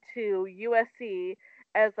recruited to USC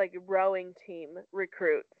as like rowing team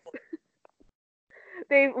recruits.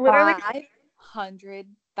 They literally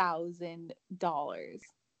 $500,000.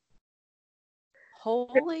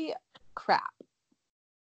 Holy crap!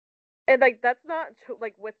 And like that's not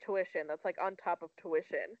like with tuition. That's like on top of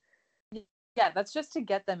tuition. Yeah, that's just to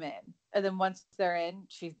get them in, and then once they're in,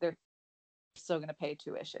 they're still gonna pay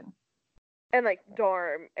tuition and like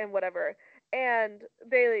dorm and whatever. And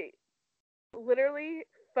they literally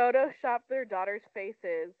photoshopped their daughters'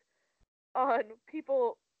 faces on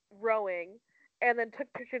people rowing, and then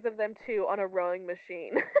took pictures of them too on a rowing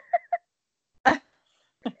machine.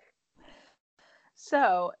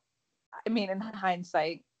 So, I mean, in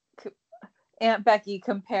hindsight, Aunt Becky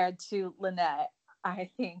compared to Lynette, I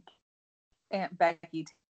think Aunt Becky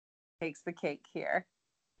takes the cake here.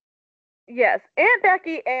 Yes, Aunt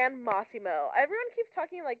Becky and Massimo. Everyone keeps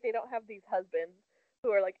talking like they don't have these husbands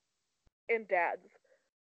who are like in dads,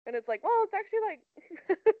 and it's like, well, it's actually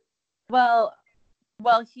like. well,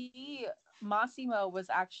 Massimo was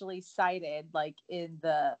actually cited like in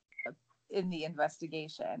the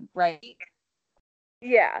investigation, right?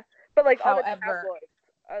 Yeah, but like all the However, tabloids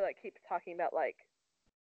are like keep talking about like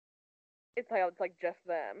it's like just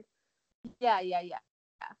them. yeah.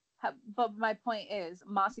 But my point is,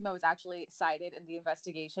 Massimo was actually cited in the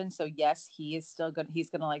investigation, so yes, he is still good. He's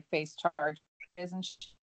gonna like face charges and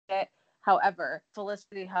shit. However,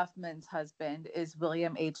 Felicity Huffman's husband is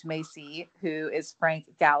William H. Macy, who is Frank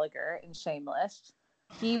Gallagher in Shameless.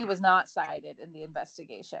 He was not cited in the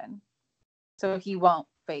investigation, so he won't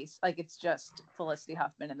face, like, it's just Felicity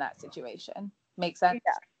Huffman in that situation. Make sense?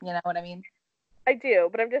 Yeah, You know what I mean? I do,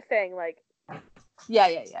 but I'm just saying like.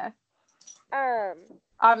 Yeah. Um.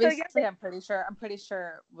 Obviously, So yeah, I'm pretty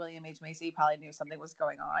sure William H. Macy probably knew something was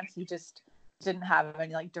going on. He just didn't have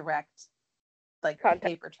any like direct like content.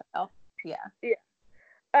 paper trail. Yeah.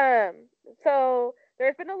 Yeah. So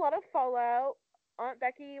there's been a lot of fallout. Aunt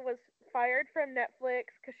Becky was fired from Netflix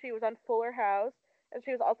because she was on Fuller House, and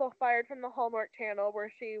she was also fired from the Hallmark Channel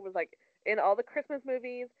where she was like in all the Christmas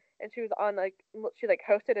movies, and she was on like she like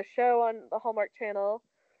hosted a show on the Hallmark Channel.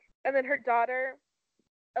 And then her daughter,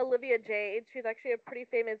 Olivia Jade, she's actually a pretty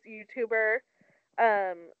famous YouTuber.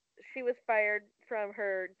 Um, she was fired from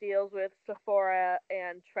her deals with Sephora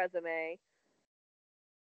and Tresemme.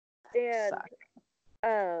 And Suck.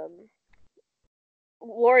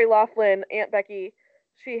 Lori Loughlin, Aunt Becky,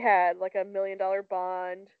 she had like $1 million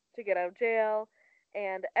bond to get out of jail.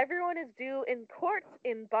 And everyone is due in court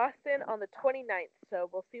in Boston on the 29th. So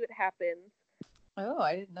we'll see what happens. Oh,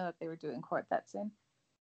 I didn't know that they were doing court that soon.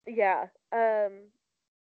 Yeah.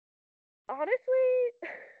 Honestly,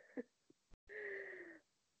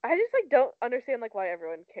 I just like don't understand like why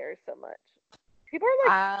everyone cares so much. People are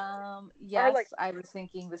like, yes, I was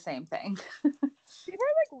thinking the same thing. people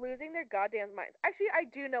are like losing their goddamn minds. Actually, I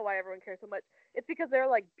do know why everyone cares so much. It's because they're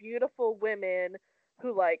like beautiful women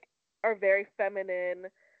who like are very feminine.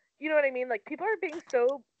 You know what I mean? Like people are being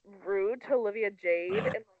so rude to Olivia Jade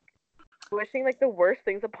and like wishing like the worst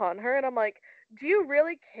things upon her, and I'm like, do you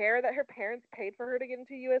really care that her parents paid for her to get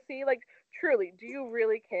into USC? Like truly, do you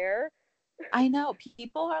really care? I know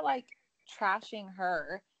people are like trashing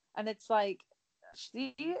her, and it's like,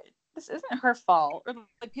 this isn't her fault. Or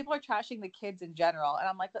like people are trashing the kids in general, and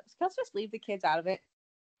I'm like, let's just leave the kids out of it.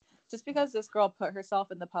 Just because this girl put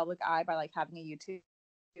herself in the public eye by like having a YouTube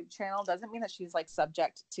channel doesn't mean that she's like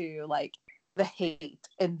subject to like the hate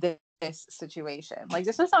in this situation. Like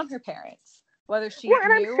this was on her parents, whether she knew what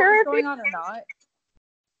was going on or not.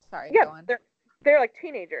 Sorry, yeah, go on. They're like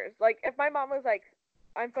teenagers. Like if my mom was like,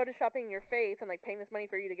 I'm photoshopping your face and like paying this money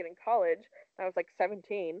for you to get in college, and I was like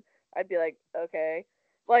 17, I'd be like, okay.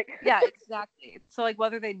 Like yeah, exactly. So like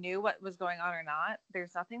whether they knew what was going on or not,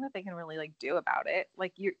 there's nothing that they can really like do about it.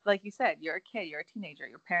 Like you said, you're a kid, you're a teenager.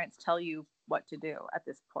 Your parents tell you what to do at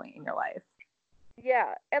this point in your life.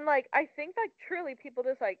 Yeah, and like I think that truly people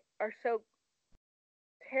just like are so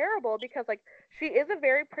terrible because like she is a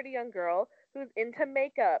very pretty young girl who's into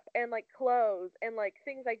makeup and like clothes and like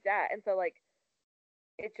things like that. And so like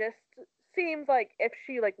it just seems like if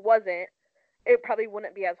she like wasn't, it probably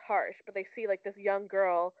wouldn't be as harsh. But they see like this young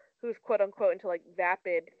girl who's quote unquote into like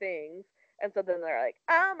vapid things, and so then they're like,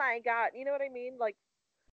 oh my god, you know what I mean? Like,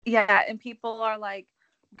 yeah, and people are like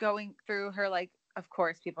going through her, like, of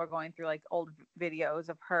course people are going through like old videos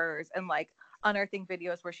of hers and like unearthing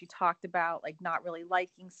videos where she talked about like not really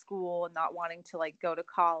liking school and not wanting to like go to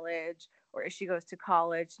college, or if she goes to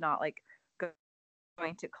college not like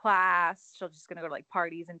going to class, she'll just gonna go to like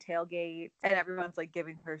parties and tailgates, and everyone's like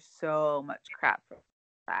giving her so much crap for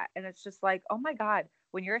that. And it's just like, oh my god,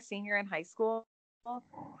 when you're a senior in high school,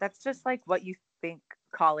 that's just like what you think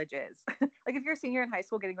college is. Like if you're a senior in high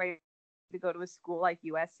school getting ready to go to a school like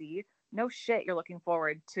USC, no shit, you're looking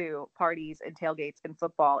forward to parties and tailgates and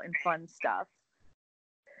football and fun stuff.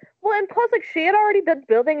 well, and plus like she had already been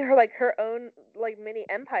building her own like mini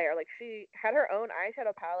empire. Like she had her own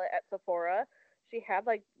eyeshadow palette at Sephora. She had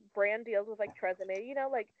like brand deals with like Tresemme, you know,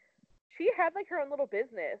 like she had like her own little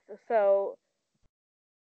business. So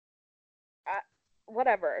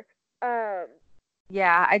whatever.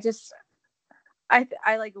 Yeah,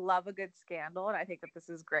 I like love a good scandal, and I think that this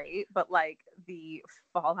is great, but like the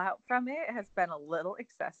fallout from it has been a little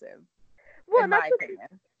excessive, Well, in my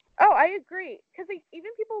opinion. Oh, I agree. Because like,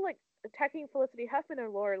 even people like attacking Felicity Huffman or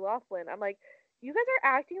Lori Loughlin, I'm like, you guys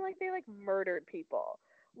are acting like they like murdered people.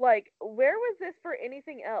 Like, where was this for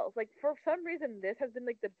anything else? Like, for some reason, this has been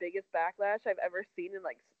like the biggest backlash I've ever seen in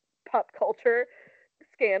like pop culture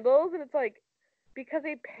scandals, and it's like because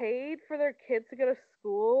they paid for their kids to go to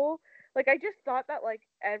school. Like, I just thought that like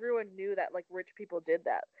everyone knew that like rich people did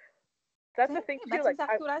that. That's the Same. thing too. That's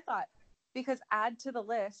exactly what I thought. Because add to the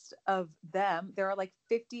list of them, there are like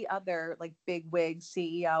 50 other like big wig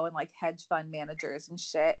CEO and like hedge fund managers and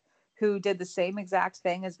shit who did the same exact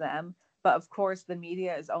thing as them. But of course, the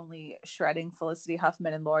media is only shredding Felicity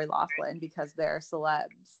Huffman and Lori Loughlin because they're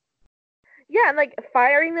celebs. Yeah, and like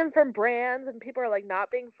firing them from brands, and people are like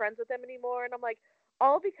not being friends with them anymore, and I'm like,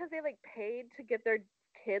 all because they like paid to get their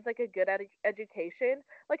kids like a good education.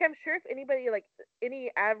 Like, I'm sure if anybody like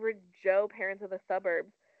any average Joe parents of the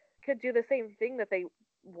suburbs could do the same thing, that they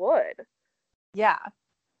would. Yeah.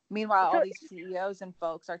 Meanwhile, all So these CEOs and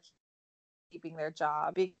folks are keeping their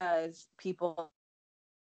job because people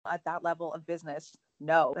at that level of business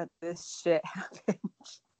know that this shit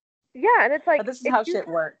happens. yeah, and it's like, But this is how shit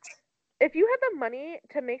works. if you had the money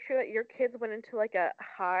to make sure that your kids went into like a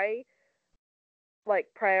high like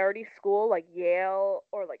priority school like Yale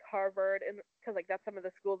or like Harvard, and because like that's some of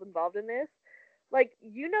the schools involved in this, like,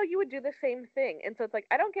 you would do the same thing. And so it's like,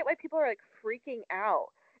 I don't get why people are like freaking out.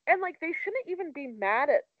 And like, they shouldn't even be mad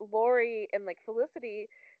at Lori and like Felicity.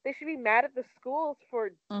 They should be mad at the schools for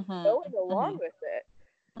going along with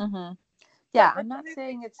it. Yeah, But for some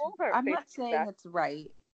reason, these schools aren't I'm not facing saying back. it's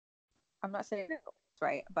right. I'm not saying No. it's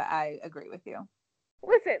right, but I agree with you.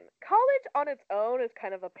 Listen, college on its own is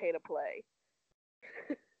kind of a pay to play.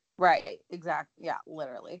 Right, exactly. Yeah,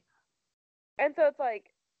 literally. And so it's like,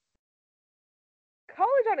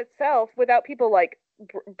 college on itself, without people like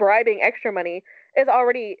bribing extra money, is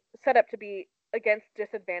already set up to be against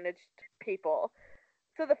disadvantaged people.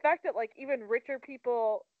 So the fact that like even richer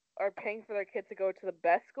people are paying for their kids to go to the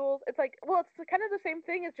best schools, it's like, well, it's kind of the same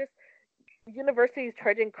thing as just universities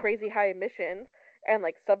charging crazy high admissions, and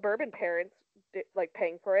like suburban parents like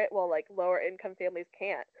paying for it, while like lower income families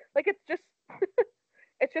can't. Like, it's just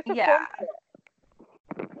it's just a Yeah.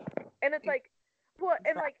 formula. And it's like, well,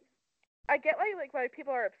 and like, I get why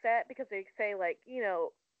people are upset, because they say like,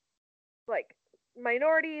 like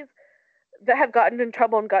minorities that have gotten in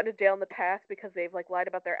trouble and gotten to jail in the past because they've like lied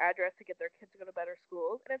about their address to get their kids to go to better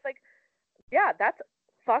schools. And it's like, yeah, that's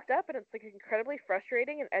fucked up, and it's like incredibly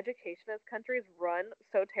frustrating, and education in this country is run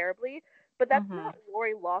so terribly. But that's not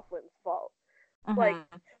Lori Loughlin's fault. Like,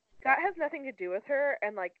 that has nothing to do with her.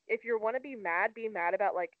 And like, if you want to be mad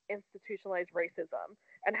about like institutionalized racism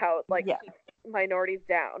and how it like keeps minorities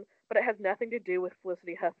down. But it has nothing to do with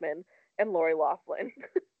Felicity Huffman and Lori Loughlin.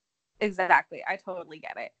 Exactly. I totally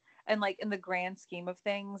get it. And like in the grand scheme of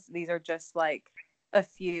things, these are just like a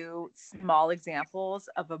few small examples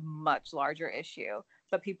of a much larger issue.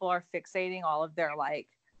 But people are fixating all of their like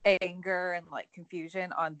anger and like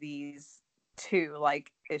confusion on these two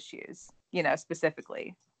like issues,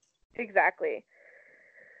 specifically. Exactly.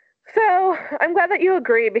 So I'm glad that you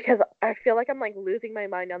agree, because I feel like I'm like losing my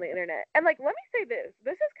mind on the internet. And like, let me say this: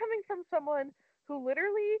 this is coming from someone who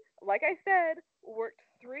literally, like I said, worked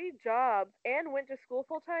 3 jobs and went to school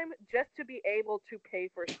full time just to be able to pay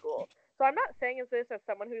for school. So I'm not saying this as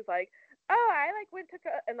someone who's like, oh, I like went to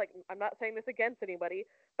and like, I'm not saying this against anybody,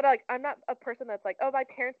 but like, I'm not a person that's like, oh, my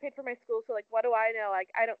parents paid for my school, so like, what do I know? Like,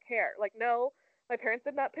 I don't care. Like, no, my parents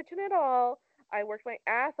did not pitch in at all. I worked my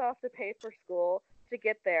ass off to pay for school to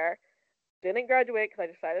get there. Didn't graduate because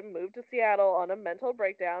I decided to move to Seattle on a mental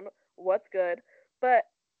breakdown. What's good? But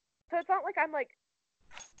so it's not like I'm like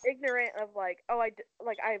ignorant of like, oh, like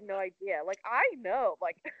I have no idea. Like, I know,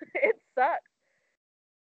 like it sucks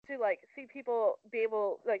to like see people be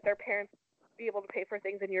able, like their parents be able to pay for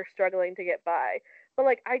things, and you're struggling to get by. But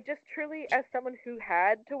like, I just truly, as someone who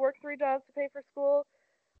had to work 3 jobs to pay for school,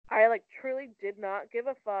 I like truly did not give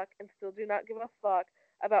a fuck, and still do not give a fuck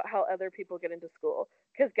about how other people get into school.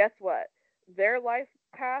 Because guess what? Their life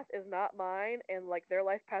path is not mine, and like their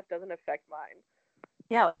life path doesn't affect mine.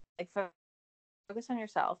 Yeah, like focus on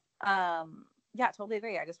yourself. Yeah, totally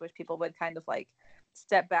agree. I just wish people would kind of like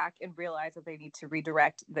step back and realize that they need to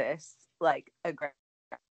redirect this like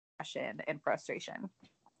aggression and frustration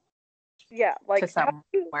Yeah, like to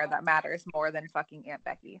somewhere that matters more than fucking Aunt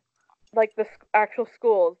Becky. like the actual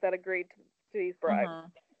schools that agreed to these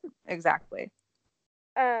bribes. Exactly.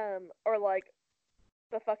 Or like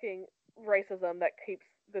the fucking racism that keeps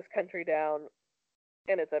this country down,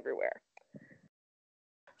 and it's everywhere.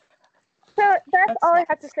 So that's all I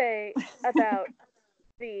have to say about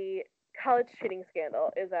the college cheating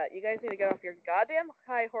scandal is that you guys need to get off your goddamn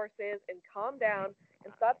high horses and calm down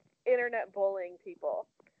and stop internet bullying people.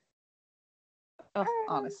 Oh,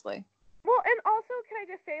 honestly. Well, and also, can I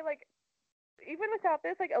just say, like, even without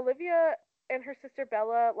this, like, Olivia and her sister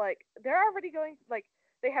Bella, like, they're already going, like,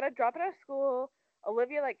 they had to drop out of school.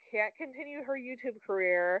 Olivia, like, can't continue her YouTube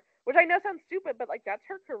career, which I know sounds stupid, but, like, that's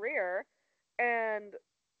her career. And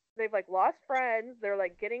they've, like, lost friends. They're,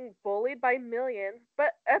 like, getting bullied by millions.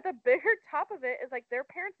 But at the bigger top of it is, like, their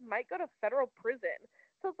parents might go to federal prison.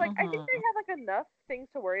 So it's, like, I think they have, like, enough things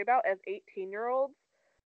to worry about as 18-year-olds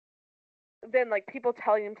than, like, people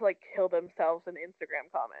telling them to, like, kill themselves in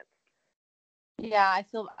Instagram comments. Yeah,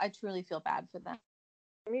 I truly feel bad for them.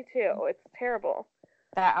 Me too. It's terrible.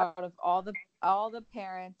 That out of all the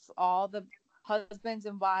parents, all the husbands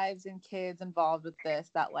and wives and kids involved with this,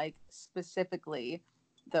 that like specifically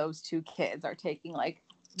those two kids are taking like,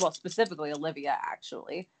 well, specifically Olivia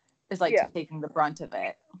actually is like taking the brunt of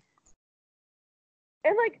it.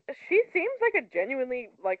 And like she seems like a genuinely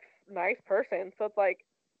like nice person, so it's like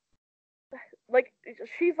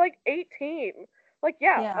she's like 18. Like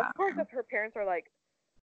yeah. Of course if her parents are like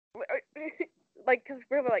like, because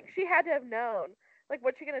we're like, she had to have known. Like,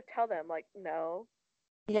 what's she gonna tell them? Like, no.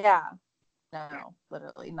 Yeah. No,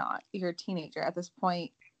 literally not. You're a teenager at this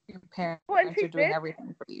point. Your parents are doing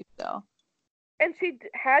everything for you still. And she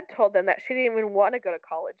had told them that she didn't even want to go to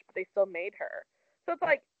college, but they still made her. So it's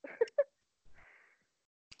like,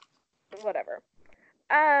 whatever.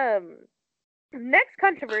 Next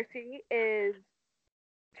controversy is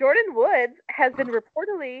Jordyn Woods has been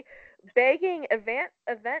reportedly begging event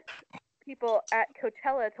people at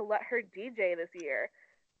Coachella to let her DJ this year,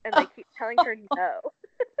 and they keep telling her no.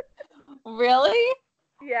 Really?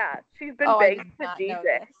 Yeah, she's been begging to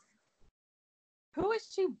DJ. Who is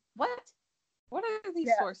she? What are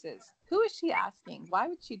these sources? Who is she asking? Why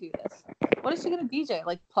would she do this? What is she gonna DJ?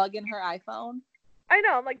 Like plug in her iPhone? I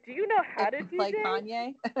know. I'm like, do you know how to DJ? Play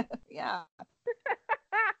Kanye? Yeah.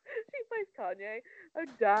 She plays Kanye.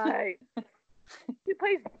 I'd die. She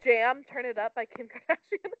plays Jam, Turn It Up by Kim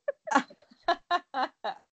Kardashian.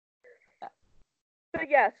 But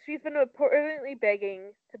yes, she's been reportedly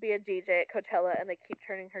begging to be a DJ at Coachella, and they keep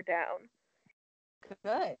turning her down.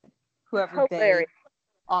 Good. Whoever they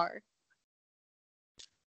are.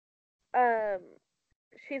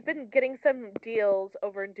 She's been getting some deals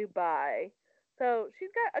over in Dubai. So she's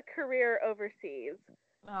got a career overseas.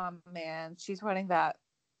 Oh man, she's running that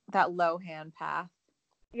Lohan path.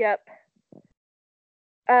 Yep.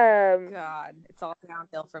 God, it's all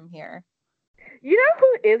downhill from here. You know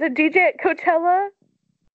who is a DJ at Coachella?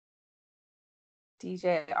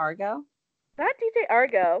 DJ Argo? Not DJ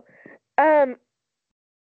Argo.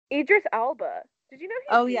 Idris Elba. Did you know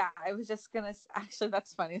Oh yeah, I was just gonna. Actually,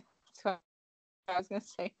 that's funny. That's what I was gonna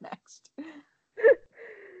say next.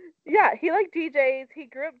 Yeah, he like DJs. He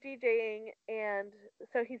grew up DJing, and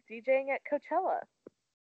so he's DJing at Coachella.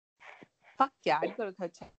 Fuck yeah, I'd go to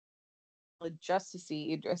Coachella just to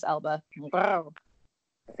see Idris Elba. Wow.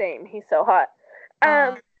 Same, he's so hot. He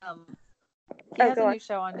has a new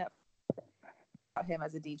show on Netflix about him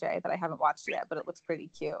as a DJ that I haven't watched yet, but it looks pretty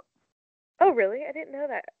cute. Oh really? I didn't know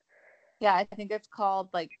that. Yeah, I think it's called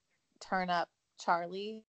like Turn Up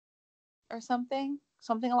Charlie or something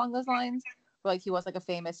along those lines. Where, like he was like a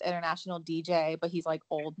famous international DJ, but he's like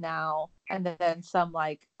old now, and then some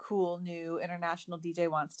like cool new international DJ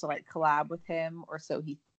wants to like collab with him, or so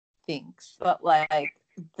he thinks. But like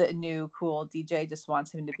the new cool DJ just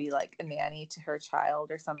wants him to be like a nanny to her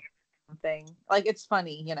child or something. Like it's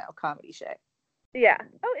funny, you know, comedy shit. Yeah.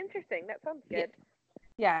 Oh, interesting. That sounds good.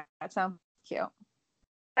 Yeah, that sounds cute.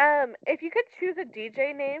 If you could choose a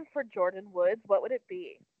DJ name for Jordyn Woods, what would it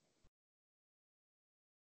be?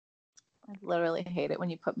 I literally hate it when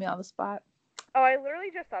you put me on the spot. Oh, I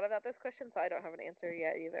literally just thought about this question, so I don't have an answer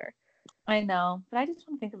yet either. I know, but I just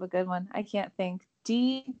want to think of a good one. I can't think.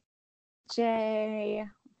 DJ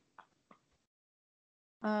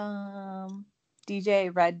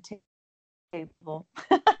Red Table.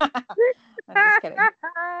 I'm just kidding.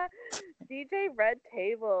 DJ Red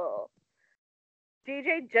Table.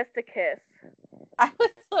 DJ Just a Kiss. I was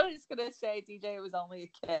literally just gonna say DJ Was Only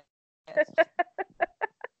a Kiss.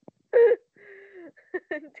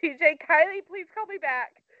 DJ Kylie, please call me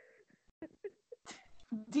back.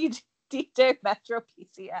 DJ Metro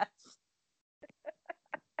PCS.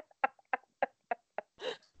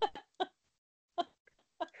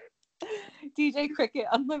 DJ Cricket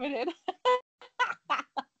Unlimited.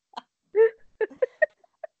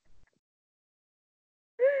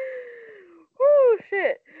 Oh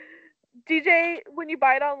shit. DJ when you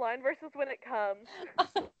buy it online versus when it comes.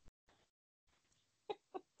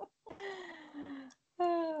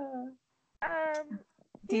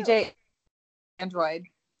 cute. DJ Android.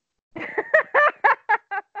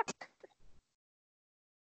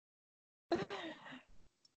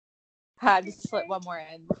 Had to slip one more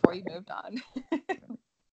in before you moved on.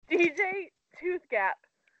 DJ Tooth Gap.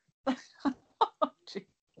 Oh,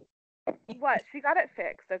 What? She got it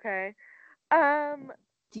fixed, okay?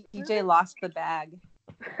 DJ lost the bag.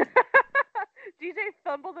 DJ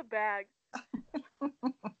fumbled a bag.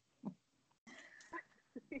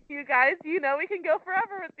 You guys, you know we can go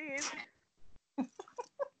forever with these.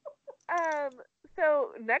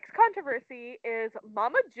 So next controversy is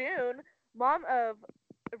Mama June, mom of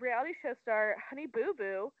reality show star Honey Boo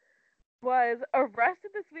Boo, was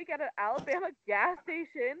arrested this week at an Alabama gas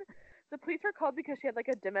station. The police were called because she had like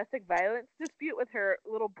a domestic violence dispute with her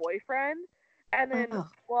little boyfriend. And then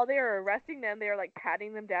while they were arresting them, they were like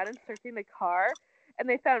patting them down and searching the car. And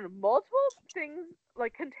they found multiple things,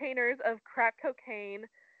 like containers of crack cocaine.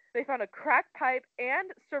 They found a crack pipe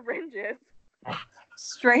and syringes.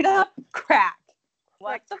 Straight up crack.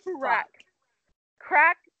 What Like the crack. fuck?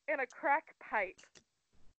 Crack and a crack pipe.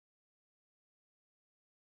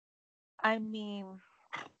 I mean,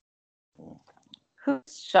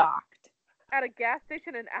 who's shocked? At a gas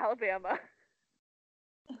station in Alabama.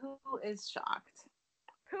 Who is shocked?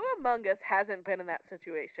 Who among us hasn't been in that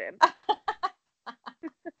situation?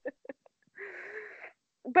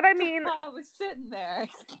 But I mean, I was sitting there.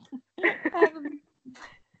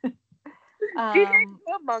 DJ,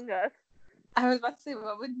 who among us? I was about to say,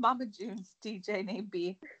 what would Mama June's DJ name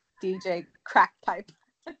be? DJ Crack Pipe.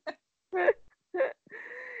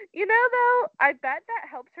 You know, though, I bet that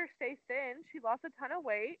helps her stay thin. She lost a ton of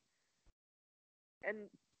weight. And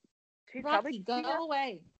she's Rocky, probably... go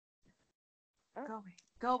away. Oh. Go away.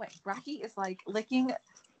 Go away. Rocky is like licking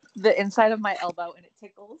the inside of my elbow and it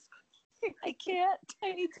tickles. I can't.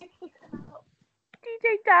 I need to look out.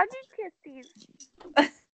 DJ Doggy Kisses.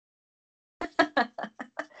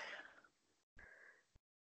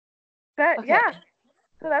 But Okay. yeah,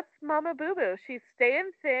 so that's Mama Boo Boo. She's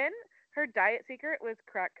staying thin. Her diet secret was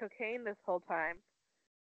crack cocaine this whole time.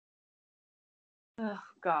 Oh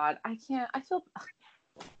God, I can't. I feel.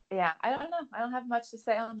 Yeah, I don't know. I don't have much to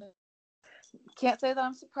say on this. Can't say that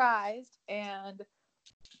I'm surprised, and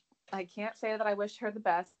I can't say that I wish her the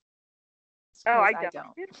best. Oh, I because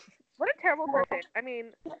don't. What a terrible person. I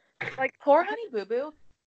mean, like poor Honey Boo Boo.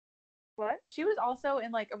 What? She was also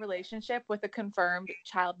in like a relationship with a confirmed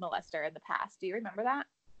child molester in the past. Do you remember that?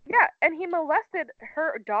 Yeah, and he molested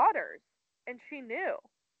her daughters, and she knew.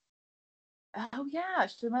 Oh yeah,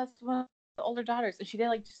 she molested one of the older daughters, and she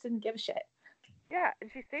just didn't give a shit. Yeah,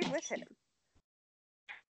 and she stayed with him.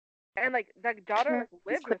 And like that daughter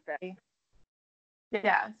lived with them.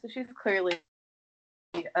 Yeah, so she's clearly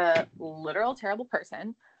a literal terrible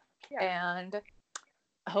person. Yeah. And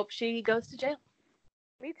I hope she goes to jail.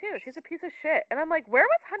 Me too. She's a piece of shit. And I'm like, where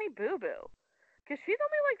was Honey Boo Boo? Because she's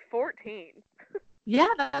only like 14.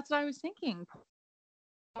 Yeah, that's what I was thinking.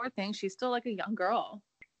 Poor thing, she's still like a young girl.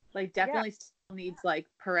 Like definitely still needs like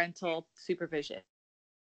parental supervision.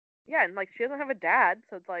 Yeah, and like she doesn't have a dad,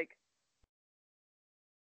 so it's like,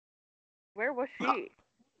 where was she?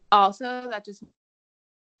 Also, that just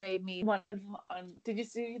made me did you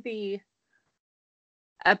see the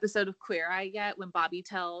episode of Queer Eye yet when Bobby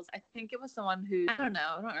tells, I think it was someone who, I don't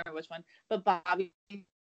remember which one, but Bobby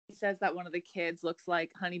says that one of the kids looks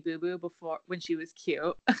like Honey Boo Boo before when she was cute.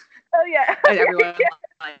 Oh yeah. And everyone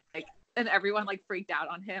everyone like freaked out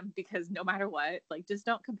on him because no matter what, like just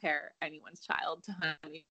don't compare anyone's child to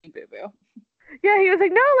Honey Boo Boo. Yeah, he was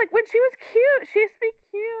like, no, like when she was cute, she used to be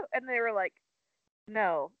cute, and they were like,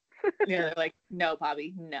 no. Yeah, they're like, no,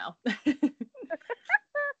 Bobby, no.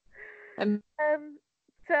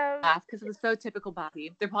 So because it was so typical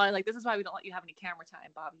Bobby. They're probably like, this is why we don't let you have any camera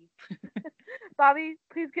time, Bobby. Bobby,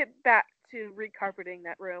 please get back to recarpeting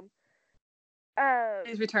that room.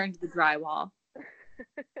 Please return to the drywall.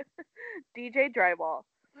 DJ Drywall.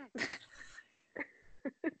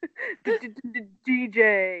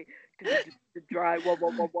 DJ Drywall.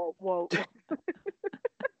 Whoa.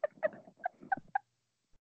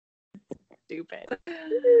 Stupid.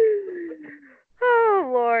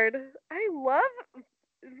 Oh Lord, I love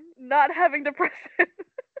not having depression.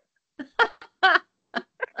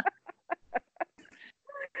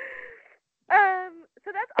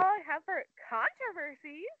 So that's all I have for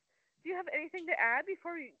controversies. Do you have anything to add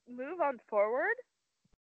before we move on forward?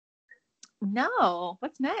 No.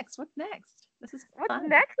 What's next? What's next is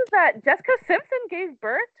that Jessica Simpson gave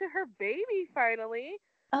birth to her baby finally.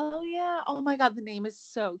 Oh yeah. Oh my God, the name is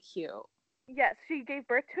so cute. Yes, she gave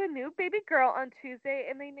birth to a new baby girl on Tuesday,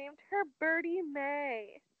 and they named her Birdie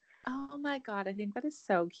May. Oh my God, I think that is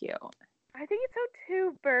so cute. I think it's so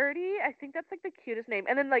too, Birdie. I think that's like the cutest name.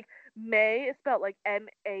 And then like May is spelled like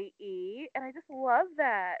Mae, and I just love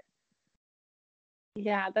that.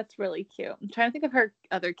 Yeah, that's really cute. I'm trying to think of her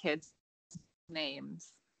other kids'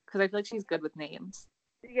 names because I feel like she's good with names.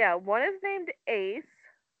 Yeah, one is named Ace,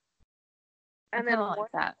 I and kind then of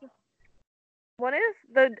like that. one is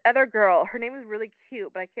the other girl. Her name is really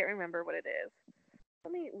cute, but I can't remember what it is.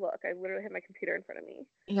 Let me look. I literally have my computer in front of me.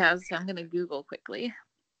 Yeah, so I'm gonna Google quickly.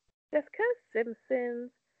 Jessica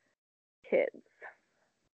Simpson's kids.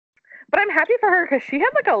 But I'm happy for her because she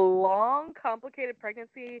had like a long, complicated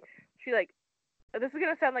pregnancy. She like, this is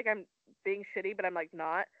gonna sound like I'm being shitty, but I'm like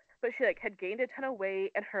not. But she like had gained a ton of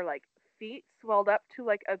weight, and her like feet swelled up to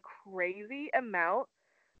like a crazy amount.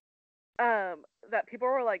 That people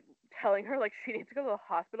were like telling her like she needs to go to the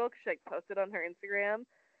hospital because she like posted on her Instagram.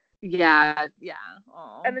 Yeah.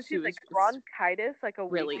 Oh, And then she she's was like bronchitis like a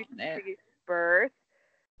really week in before it. she gave birth,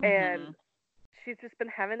 and Mm-hmm. she's just been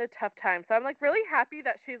having a tough time. So I'm like really happy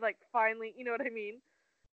that she's like finally, you know what I mean?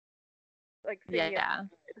 Like seeing it.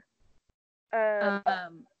 Yeah.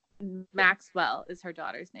 Um, Maxwell is her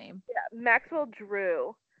daughter's name. yeah, Maxwell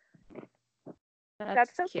Drew. That's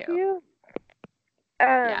That's so cute. cute.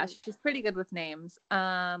 Yeah, she's pretty good with names.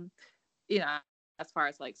 You know, as far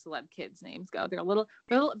as like celeb kids' names go, they're a little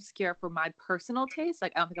obscure for my personal taste.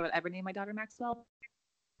 Like, I don't think I would ever name my daughter Maxwell.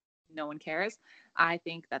 No one cares. I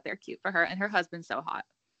think that they're cute for her, and her husband's so hot.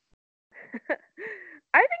 I think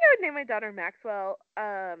I would name my daughter Maxwell.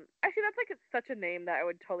 Actually, that's like such a name that I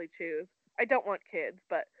would totally choose. I don't want kids,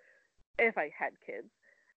 but if I had kids,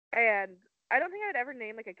 and I don't think I'd ever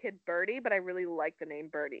name like a kid Birdie, but I really like the name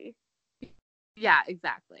Birdie. Yeah,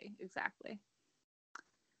 exactly.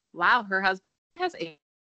 Wow, her husband has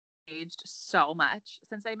aged so much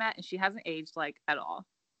since they met, and she hasn't aged like at all.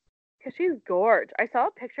 Because she's gorgeous. I saw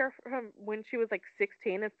a picture from when she was like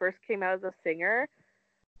 16 and first came out as a singer,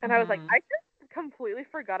 and I was like, I just completely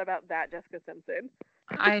forgot about that Jessica Simpson.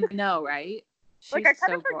 I know, right? She's like I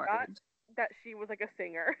kind so of forgot gorgeous. that she was like a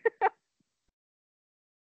singer.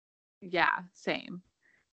 Yeah, same.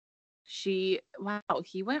 Wow,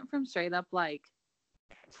 he went from straight up like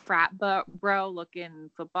frat bro looking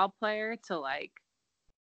football player to like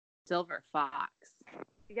Silver Fox.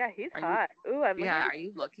 Yeah, he's hot. Ooh, I'm looking. Are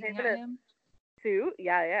you looking at him? Suit?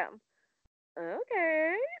 Yeah, I am.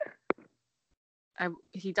 Okay.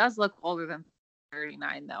 He does look older than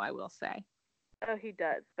 39, though, I will say. Oh, he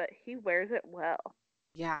does, but he wears it well.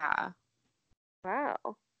 Yeah. Wow.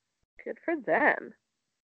 Good for them.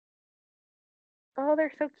 Oh,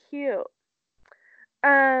 they're so cute.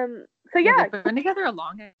 So yeah, they've been together a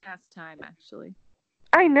long ass time, actually.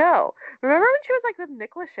 I know. Remember when she was like with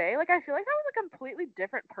Nick Lachey? Like, I feel like that was a completely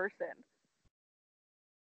different person.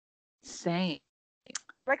 Same.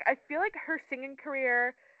 Like, I feel like her singing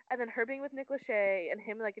career, and then her being with Nick Lachey, and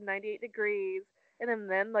him like in 98 Degrees,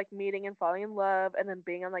 and then like meeting and falling in love, and then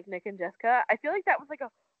being on like Nick and Jessica. I feel like that was like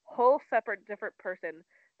a whole separate, different person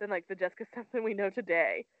than like the Jessica Simpson we know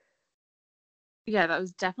today. Yeah, that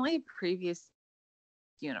was definitely a previous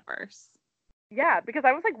universe. Yeah, because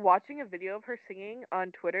I was like watching a video of her singing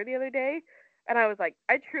on Twitter the other day, and I was like,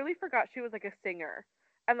 I truly forgot she was like a singer.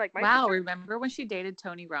 And like my Wow, sister, remember when she dated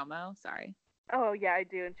Tony Romo? Sorry. oh yeah, I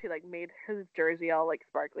do, and she like made his jersey all like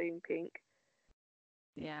sparkling pink.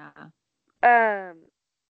 Yeah.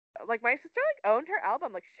 Like my sister like owned her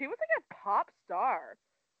album. Like she was like a pop star.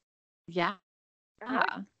 Yeah. And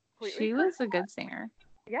I, like, She was a good singer.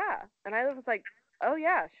 Yeah, and I was like, oh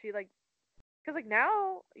yeah, she like, because like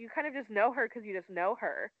now you kind of just know her because you just know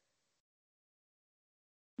her.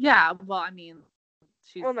 Yeah, well, I mean,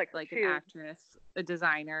 she's Well, like an actress, a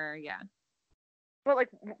designer, yeah. But like,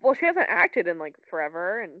 well, she hasn't acted in like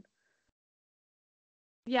forever, and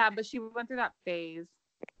yeah, but she went through that phase.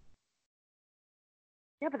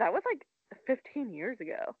 Yeah, but that was like 15 years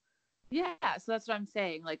ago. Yeah, so that's what I'm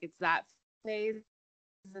saying. Like, it's that phase,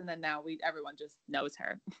 and then now everyone just knows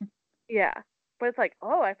her. Yeah, but it's like,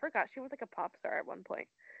 oh, I forgot she was like a pop star at one point.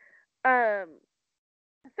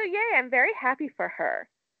 So yay, I'm very happy for her.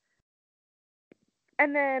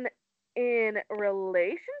 And then in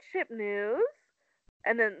relationship news,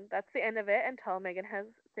 and then that's the end of it until Megan has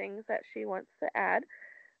things that she wants to add.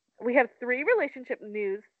 We have 3 relationship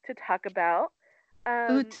news to talk about.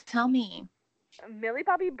 Ooh, tell me. Millie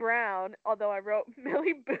Bobby Brown, although I wrote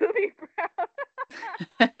Millie Booby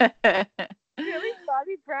Brown. Millie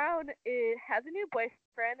Bobby Brown has a new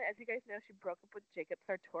boyfriend. As you guys know, she broke up with Jacob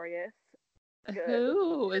Sartorius. Good.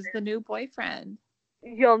 Who is the new boyfriend?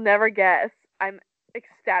 You'll never guess. I'm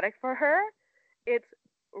ecstatic for her. It's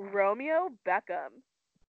Romeo Beckham.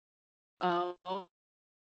 Oh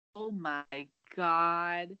my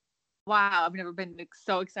God. Wow, I've never been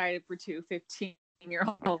so excited for two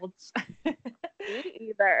 15-year-olds. Me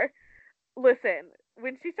either. Listen,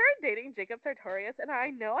 when she started dating Jacob Sartorius, and I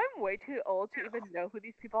know I'm way too old to even know who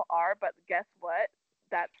these people are, but guess what?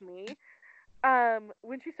 That's me.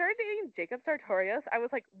 When she started dating Jacob Sartorius, I was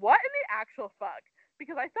like, what in the actual fuck?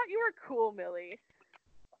 Because I thought you were cool, Millie.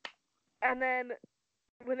 And then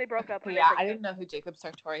when they broke up, Yeah, I didn't know who Jacob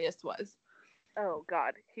Sartorius was. Oh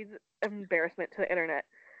God, he's an embarrassment to the internet.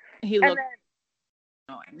 He and looked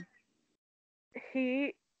annoying.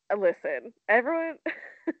 Listen, everyone,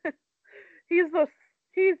 he's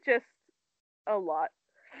just a lot.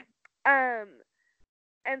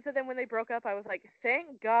 And so then when they broke up, I was like,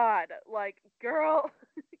 thank God, like, girl,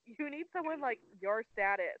 you need someone like your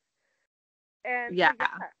status. And yeah. so,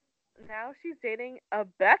 now she's dating a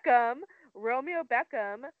Beckham, Romeo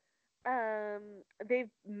Beckham.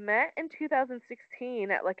 They've met in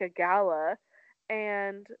 2016 at like a gala,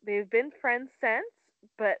 and they've been friends since.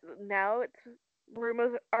 But now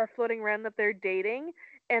rumors are floating around that they're dating,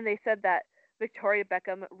 and they said that Victoria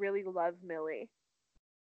Beckham really loves Millie.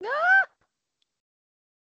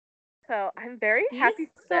 So I'm very happy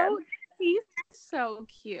for them. He's so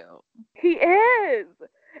cute. He is,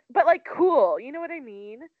 but like cool. You know what I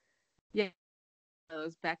mean? Yeah.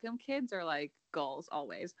 Those Beckham kids are like goals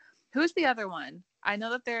always. Who's the other one? I know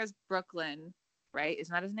that there's Brooklyn, right?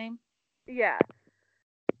 Isn't that his name? Yeah.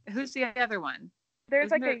 Who's the other one?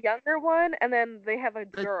 There's a younger one, and then they have a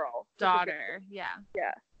girl. Daughter. Yeah.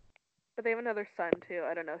 Yeah. But they have another son too.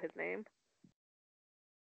 I don't know his name.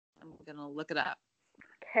 I'm gonna look it up.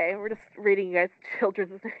 Okay, we're just reading you guys'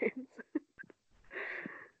 children's names.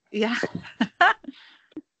 Yeah.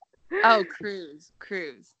 Oh, Cruz,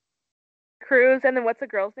 and then what's the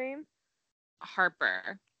girl's name?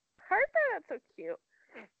 Harper, that's so cute.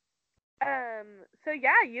 So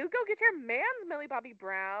yeah, you go get your man's Millie Bobby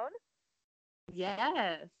Brown.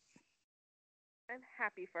 Yes. I'm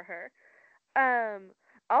happy for her.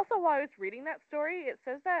 Also, while I was reading that story, it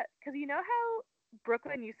says that, because you know how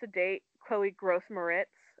Brooklyn used to date Chloe Gross Moritz,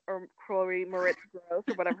 or Chloe Moritz Gross,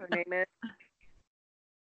 or whatever her name is.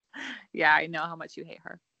 Yeah, I know how much you hate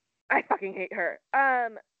her. I fucking hate her.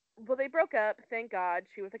 Well, they broke up. Thank God.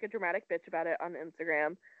 She was like a dramatic bitch about it on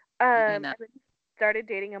Instagram. And then started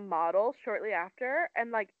dating a model shortly after.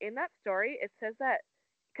 And like in that story, it says that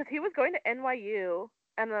because he was going to NYU,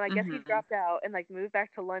 and then I guess he dropped out and like moved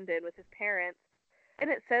back to London with his parents. And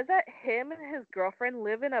it says that him and his girlfriend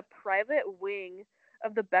live in a private wing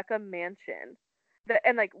of the Beckham mansion.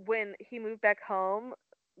 And like when he moved back home,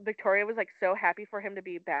 Victoria was like so happy for him to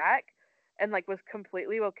be back, and like was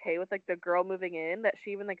completely okay with like the girl moving in, that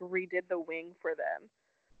she even like redid the wing for them.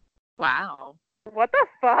 Wow. What the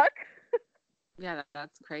fuck? Yeah,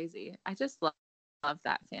 that's crazy. I just love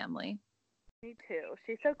that family. Me too.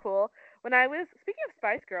 She's so cool. Speaking of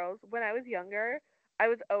Spice Girls, when I was younger, I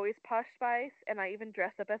was always Posh Spice, and I even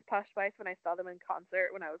dressed up as Posh Spice when I saw them in concert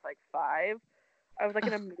when I was like 5. I was like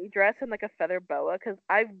in a mini dress and like a feather boa, because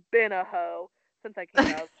I've been a hoe since I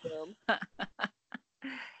came out of the womb.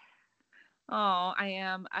 Oh, I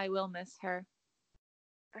am. I will miss her.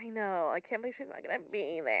 I know. I can't believe she's not gonna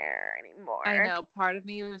be there anymore. I know. Part of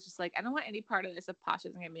me was just like, I don't want any part of this if Posh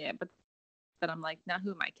isn't gonna be it. But then I'm like, now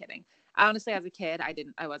who am I kidding? Honestly, as a kid,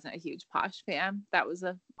 I wasn't a huge Posh fan. That was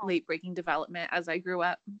a late breaking development as I grew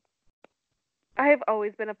up. I have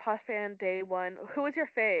always been a Posh fan day one. Who was your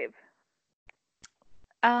fave?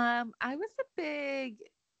 I was a big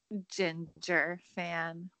Ginger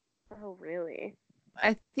fan. Oh, really?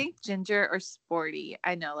 I think Ginger or Sporty.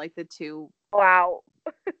 I know, like the two. Wow.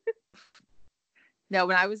 No,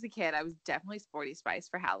 when I was a kid, I was definitely Sporty Spice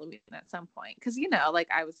for Halloween at some point. Because, you know, like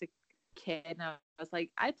I was a kid and I was like,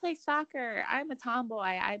 I play soccer. I'm a tomboy.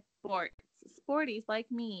 I sports. Sporty's like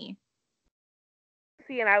me.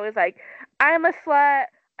 See, and I was like, I'm a slut.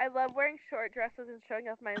 I love wearing short dresses and showing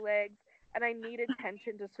off my legs, and I need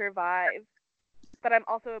attention to survive. But I'm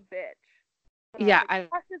also a bitch. And yeah, I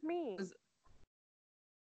was me.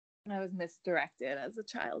 I was misdirected as a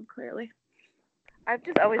child, clearly. I've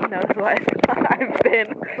just always known who I've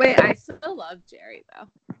been. Wait, I still love Jerry, though.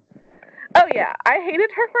 Oh, yeah. I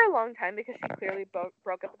hated her for a long time because she clearly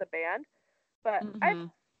broke up with the band. But I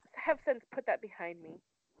have since put that behind me.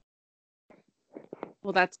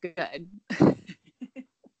 Well, that's good.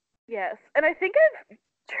 Yes. And I think I've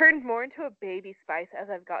turned more into a Baby Spice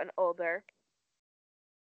as I've gotten older.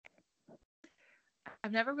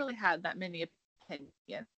 I've never really had that many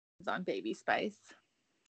opinions on Baby Spice.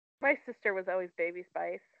 My sister was always Baby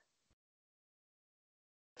Spice.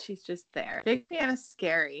 She's just there. Big fan of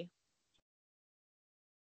Scary.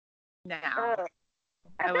 Now.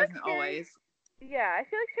 I wasn't always. Yeah, I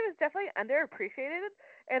feel like she was definitely underappreciated,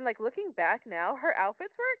 and like looking back now, her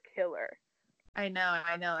outfits were a killer. I know.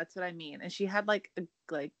 That's what I mean. And she had like a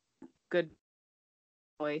good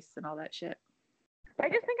voice and all that shit. I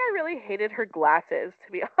just think I really hated her glasses,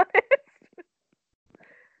 to be honest.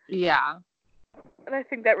 Yeah. And I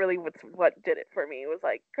think that really was what did it for me. It was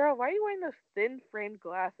like, girl, why are you wearing those thin framed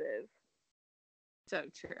glasses? So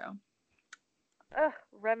true. Ugh,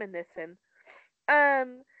 reminiscing.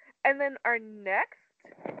 And then our next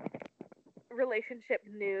relationship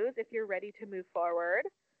news, if you're ready to move forward.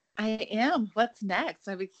 I am. What's next?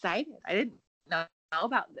 I'm excited. I didn't know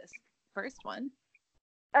about this first one.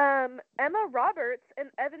 Emma Roberts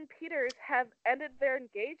and Evan Peters have ended their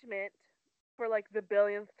engagement for like the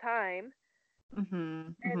billionth time.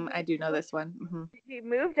 And I do know this one. he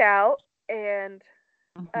moved out, and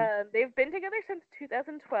Mm-hmm. they've been together since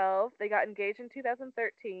 2012. They got engaged in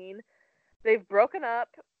 2013. They've broken up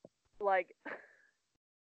like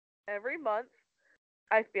every month,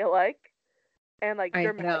 I feel like. And like I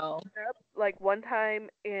dramatic know. up. Like one time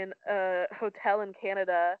in a hotel in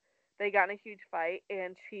Canada, they got in a huge fight,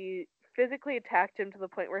 and she physically attacked him to the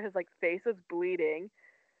point where his like face was bleeding.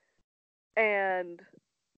 And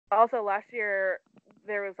also last year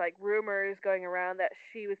there was like rumors going around that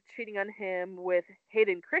she was cheating on him with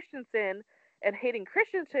Hayden Christensen, and Hayden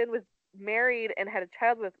Christensen was married and had a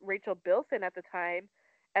child with Rachel Bilson at the time,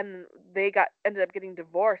 and they ended up getting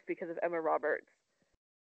divorced because of Emma Roberts.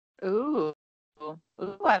 Ooh.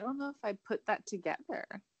 I don't know if I put that together.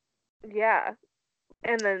 Yeah.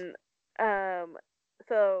 And then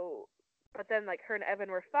but then like her and Evan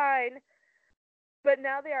were fine, but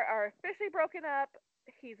now they are officially broken up.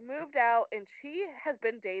 He's moved out, and she has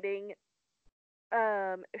been dating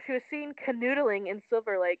she was seen canoodling in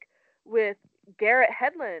Silver Lake with Garrett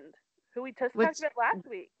Hedlund, who we just talked about last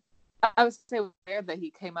week. I was so weird that he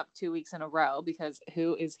came up 2 weeks in a row, because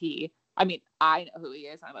who is he? I mean, I know who he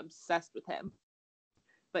is. I'm obsessed with him.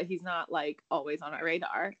 But he's not like always on my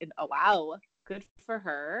radar. And oh wow, good for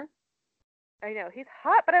her. I know, he's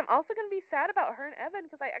hot, but I'm also going to be sad about her and Evan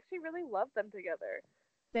because I actually really love them together.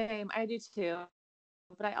 Same, I do too.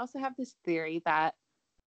 But I also have this theory that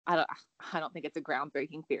I don't think it's a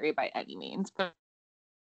groundbreaking theory by any means, but I'm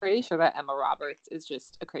pretty sure that Emma Roberts is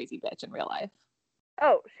just a crazy bitch in real life.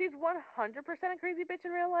 Oh, she's 100% a crazy bitch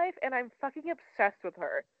in real life, and I'm fucking obsessed with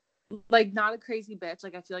her. Like, not a crazy bitch.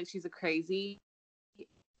 Like, I feel like she's crazy, and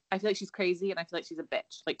I feel like she's a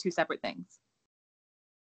bitch. Like, two separate things.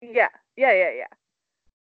 Yeah.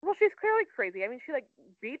 Well, she's clearly crazy. I mean, she like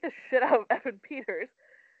beat the shit out of Evan Peters.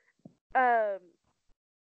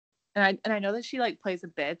 And I know that she like plays a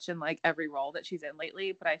bitch in like every role that she's in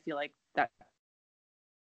lately, but I feel like that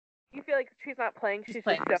you feel like she's not playing, she's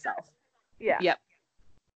playing just herself. Yeah. Yep.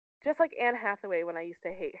 Just like Anne Hathaway when I used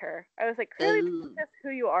to hate her. I was like, clearly that's who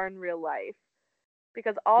you are in real life.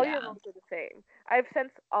 Because all your roles are the same. I've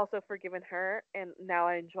since also forgiven her, and now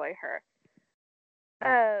I enjoy her.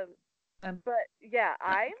 But yeah,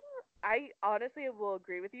 I honestly will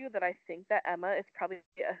agree with you that I think that Emma is probably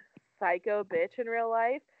a psycho bitch in real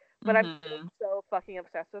life, but I'm so fucking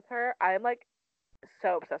obsessed with her. I'm like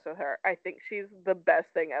so obsessed with her. I think she's the best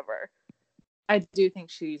thing ever. I do think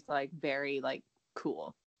she's like very like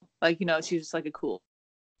cool. Like, you know, she's just like a cool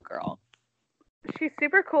girl. She's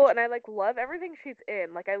super cool, and I like love everything she's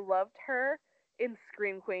in. Like I loved her in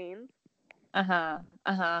Scream Queens.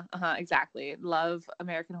 Exactly. Love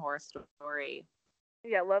American Horror Story.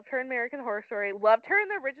 Yeah, loved her in American Horror Story. Loved her in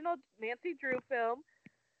the original Nancy Drew film.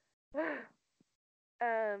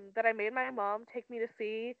 That I made my mom take me to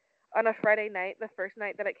see on a Friday night, the first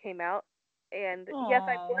night that it came out. And yes,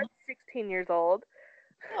 I was 16 years old.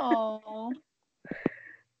 Oh.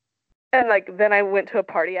 And like then I went to a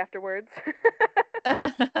party afterwards.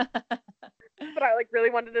 But I like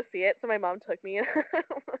really wanted to see it, so my mom took me, and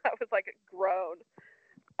I was like grown.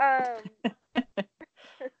 I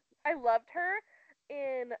loved her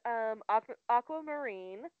in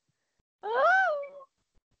Aquamarine. Oh.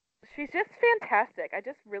 She's just fantastic. I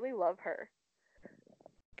just really love her.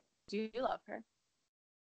 Do you love her?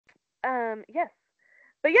 Yes.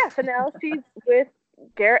 But yeah, so now she's with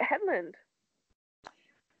Garrett Hedlund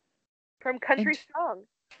from Country Strong.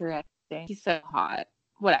 Interesting. He's so hot.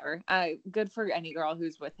 Whatever. Good for any girl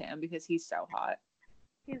who's with him, because he's so hot.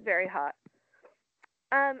 He's very hot.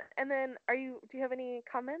 And then do you have any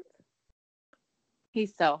comments?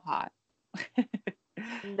 He's so hot.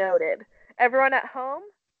 Noted. Everyone at home,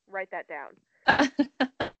 write that down.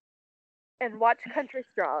 And watch Country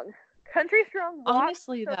Strong. Country Strong walked.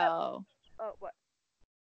 Honestly, though. Oh, what?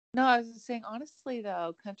 No, I was just saying, honestly,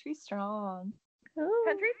 though, Country Strong.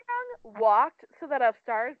 Country Strong walked so that A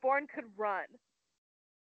Star Is Born could run.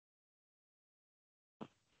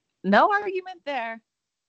 No argument there.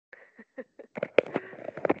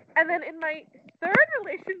 And then in my third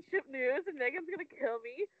relationship news, and Megan's gonna kill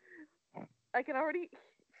me, I can already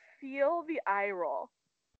feel the eye roll.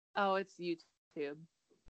 Oh, it's YouTube.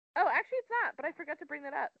 Oh, actually it's not, but I forgot to bring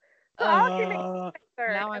that up. So I'll actually make my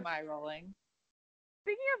third. Now I'm eye rolling.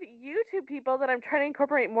 Speaking of YouTube people that I'm trying to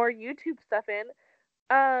incorporate more YouTube stuff in,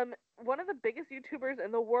 one of the biggest YouTubers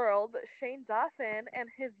in the world, Shane Dawson, and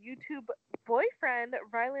his YouTube boyfriend,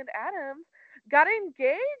 Ryland Adams, got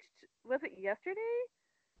engaged. Was it yesterday?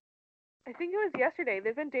 I think it was yesterday.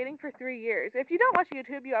 They've been dating for 3 years. If you don't watch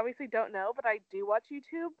YouTube, you obviously don't know, but I do watch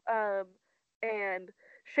YouTube. And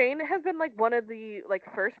Shane has been like one of the like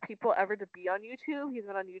first people ever to be on YouTube. He's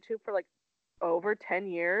been on YouTube for like over 10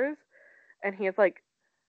 years, and he has like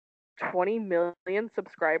 20 million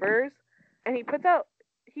subscribers. And he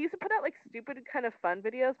used to put out like stupid kind of fun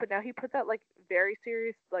videos, but now he puts out like very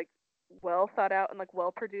serious, like well thought out and like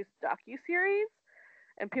well produced docu-series.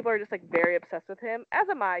 And people are just like very obsessed with him, as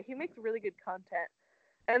am I. He makes really good content.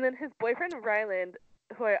 And then his boyfriend Ryland,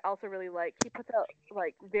 who I also really like, he puts out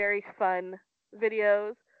like very fun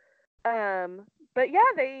videos. But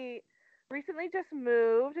yeah, they recently just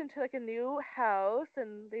moved into like a new house,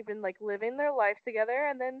 and they've been like living their life together.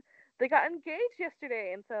 And then they got engaged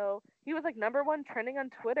yesterday, and so he was like #1 trending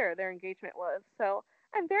on Twitter. Their engagement was. So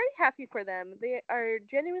I'm very happy for them. They are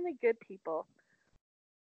genuinely good people.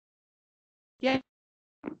 Yeah.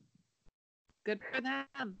 Good for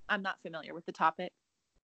them. I'm not familiar with the topic.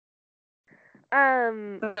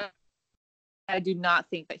 I do not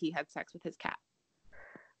think that he had sex with his cat.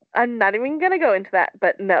 I'm not even gonna go into that,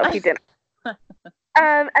 but no, he didn't.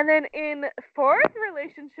 And then in fourth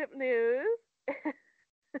relationship news,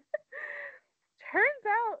 turns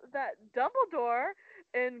out that Dumbledore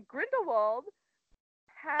and Grindelwald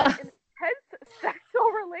had an intense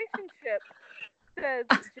sexual relationship, says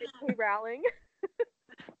J.K. Rowling.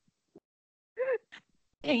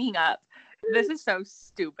 Hanging up. This is so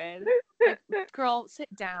stupid. Like, girl,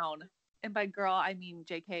 sit down. And by girl, I mean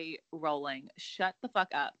J.K. Rowling. Shut the fuck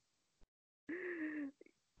up.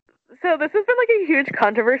 So this has been like a huge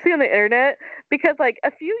controversy on the internet because like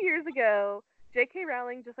a few years ago, J.K.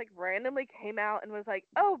 Rowling just like randomly came out and was like,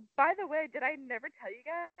 "Oh, by the way, did I never tell you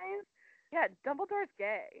guys? Yeah, Dumbledore's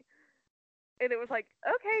gay." And it was like,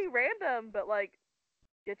 okay, random, but like,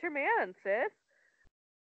 get your man, sis.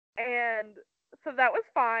 And so that was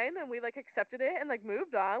fine, and we like accepted it and like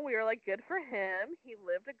moved on. We were like, good for him. He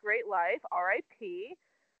lived a great life. R.I.P.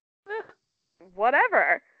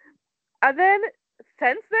 Whatever. And then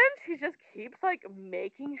since then, she just keeps like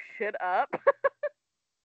making shit up.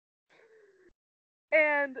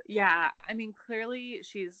 And yeah, I mean, clearly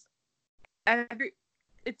she's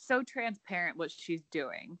it's so transparent what she's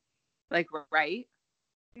doing. Like, right?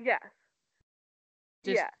 Yes.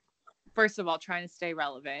 Just, yeah. First of all, trying to stay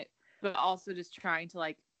relevant, but also just trying to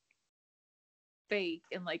like fake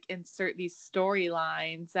and like insert these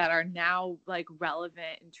storylines that are now like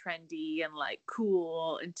relevant and trendy and like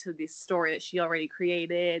cool into this story that she already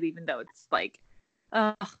created, even though it's like,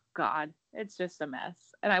 oh God, it's just a mess.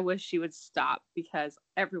 And I wish she would stop because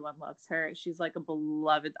everyone loves her. She's like a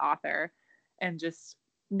beloved author, and just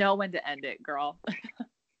know when to end it, girl.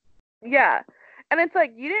 Yeah. And it's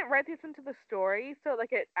like, you didn't write this into the story, so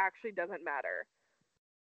like it actually doesn't matter.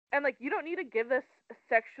 And like, you don't need to give us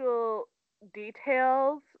sexual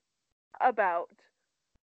details about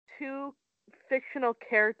two fictional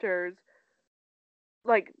characters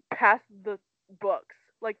like past the books.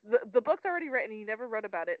 Like the book's already written, you never wrote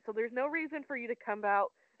about it, so there's no reason for you to come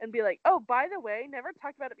out and be like, oh, by the way, never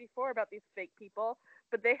talked about it before about these fake people,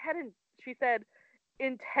 but they had, she said,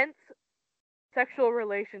 intense sexual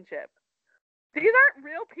relationship. These aren't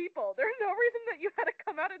real people. There's no reason that you had to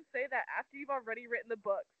come out and say that after you've already written the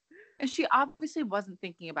books. And she obviously wasn't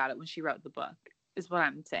thinking about it when she wrote the book, is what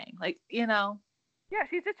I'm saying. Like, you know. Yeah,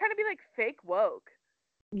 she's just trying to be like fake woke.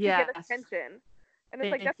 Yeah. To get attention. And it's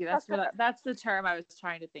Thank like, you. That's the term I was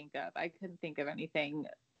trying to think of. I couldn't think of anything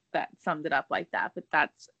that summed it up like that, but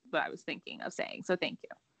that's what I was thinking of saying. So thank you.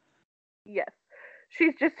 Yes.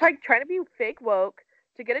 She's just like trying to be fake woke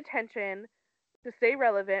to get attention, to stay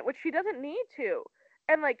relevant, which she doesn't need to.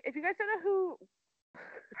 And like, if you guys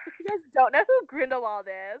don't know who Grindelwald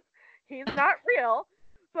is, he's not real,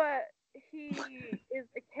 but he is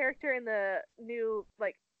a character in the new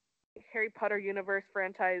like Harry Potter universe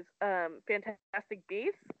franchise, Fantastic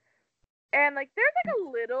Beasts. And like, there's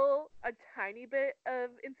like a tiny bit of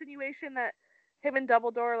insinuation that him and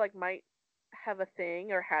Dumbledore like might have a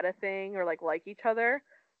thing or had a thing or like each other,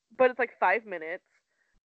 but it's like 5 minutes.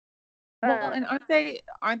 Well, and aren't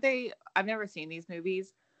they? I've never seen these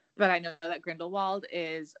movies, but I know that Grindelwald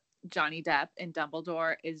is Johnny Depp and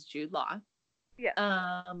Dumbledore is Jude Law.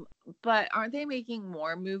 Yeah. But aren't they making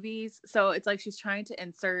more movies? So it's like she's trying to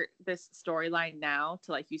insert this storyline now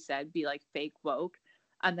to, like you said, be like fake woke,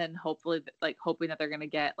 and then hopefully like hoping that they're gonna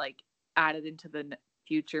get like added into the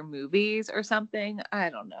future movies or something. I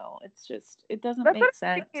don't know. It's just, it doesn't That's what make I'm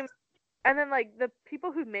sense. thinking. And then like the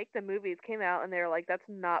people who make the movies came out and they're like, that's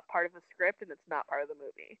not part of the script and it's not part of the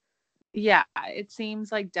movie. Yeah, it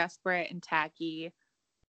seems like desperate and tacky,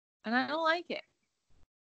 and I don't like it.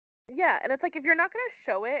 Yeah, and it's like if you're not gonna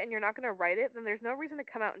show it and you're not gonna write it, then there's no reason to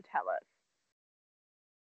come out and tell us.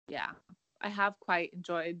 Yeah, I have quite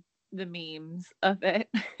enjoyed the memes of it.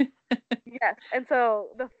 Yes, and so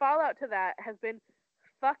the fallout to that has been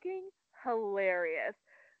fucking hilarious.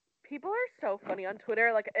 People are so funny on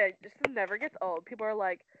Twitter. Like, it just never gets old. People are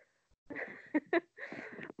like,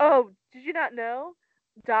 "Oh, did you not know?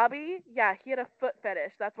 Dobby? Yeah, he had a foot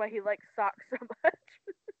fetish. That's why he likes socks so much."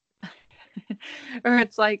 Or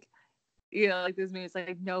it's like, you know, like this movie, it's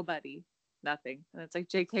like nobody, nothing. And it's like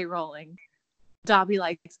J.K. Rowling. Dobby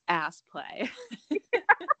likes ass play.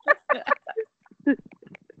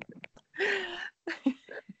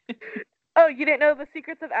 Oh, you didn't know the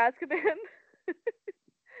secrets of Azkaban?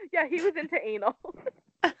 Yeah, he was into anal.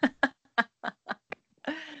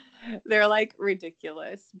 They're like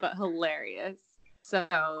ridiculous but hilarious.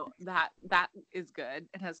 So that is good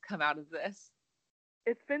and has come out of this.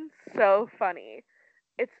 It's been so funny.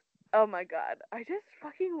 It's, oh my god. I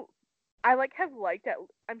like have liked it.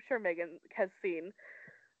 I'm sure Megan has seen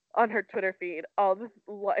on her Twitter feed all this,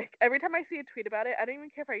 like every time I see a tweet about it, I don't even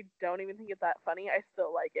care if I don't even think it's that funny. I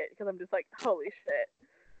still like it because I'm just like, holy shit.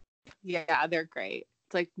 Yeah, they're great.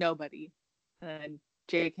 It's like nobody. And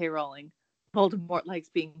J.K. Rowling. Voldemort likes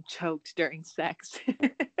being choked during sex.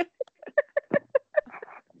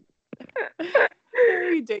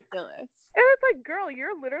 Ridiculous. And it's like, girl,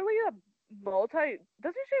 you're literally a doesn't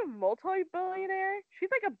she a multi-billionaire? She's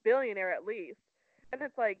like a billionaire at least. And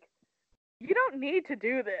it's like, you don't need to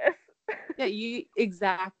do this. Yeah,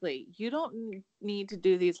 exactly. You don't need to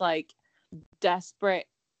do these like desperate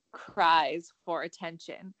cries for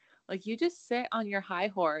attention. Like, you just sit on your high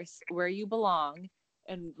horse where you belong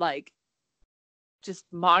and like just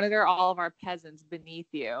monitor all of our peasants beneath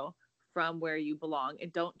you from where you belong,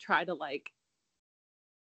 and don't try to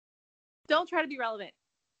be relevant.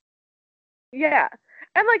 Yeah.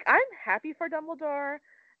 And like, I'm happy for Dumbledore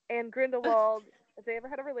and Grindelwald if they ever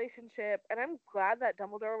had a relationship, and I'm glad that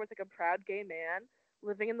Dumbledore was like a proud gay man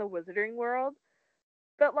living in the wizarding world.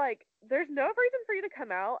 But like, there's no reason for you to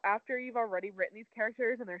come out after you've already written these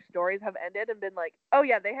characters and their stories have ended and been like, oh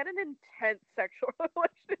yeah, they had an intense sexual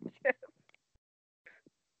relationship.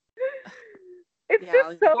 It's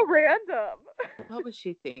just so random. What was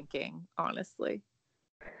she thinking, honestly?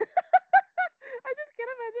 I just can't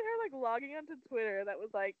imagine her like logging onto Twitter that was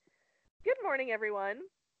like, good morning, everyone.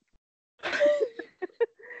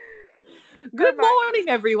 Good morning,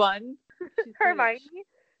 everyone. Hermione,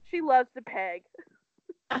 she loves to peg.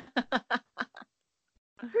 It's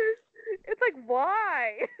like,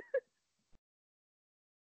 why?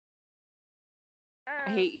 I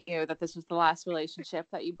hate you that this was the last relationship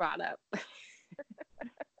that you brought up.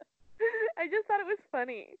 I just thought it was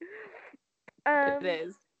funny. It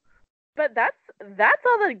is. But that's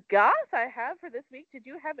all the goss I have for this week. Did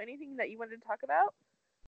you have anything that you wanted to talk about?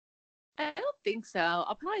 I don't think so.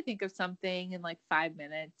 I'll probably think of something in like 5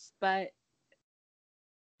 minutes, but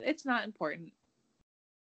it's not important.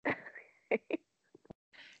 But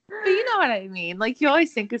you know what I mean? Like, you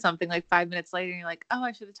always think of something like 5 minutes later and you're like, oh,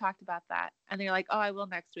 I should have talked about that. And then you're like, oh, I will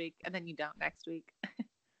next week. And then you don't next week.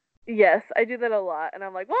 Yes, I do that a lot. And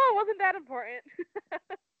I'm like, well, it wasn't that important.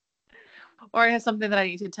 Or I have something that I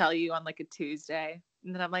need to tell you on like a Tuesday.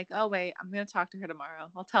 And then I'm like, oh, wait, I'm going to talk to her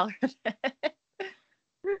tomorrow. I'll tell her that.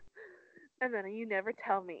 And then you never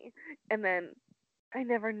tell me. And then I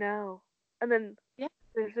never know. And then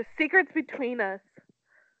there's the secrets between us.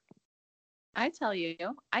 I tell you.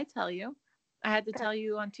 I had to tell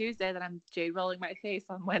you on Tuesday that I'm jade rolling my face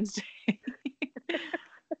on Wednesday.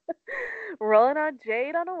 Rolling on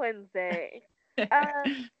jade on a Wednesday.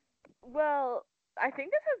 Well, I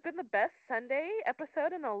think this has been the best Sunday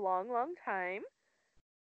episode in a long, long time.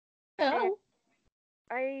 Oh.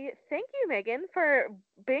 I thank you, Megan, for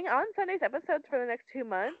being on Sunday's episodes for the next 2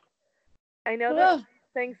 months. I know that I'm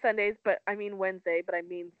saying Sundays, but I mean Wednesday, but I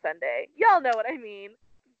mean Sunday. Y'all know what I mean.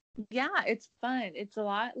 Yeah, it's fun. It's a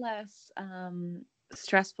lot less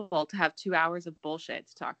stressful to have 2 hours of bullshit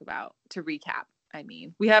to talk about, to recap. I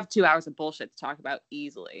mean, we have 2 hours of bullshit to talk about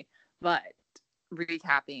easily, but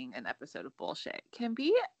recapping an episode of bullshit can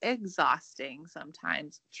be exhausting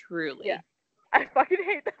sometimes, truly. Yeah. I fucking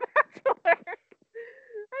hate that.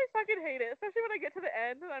 I fucking hate it, especially when I get to the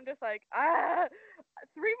end and I'm just like, 3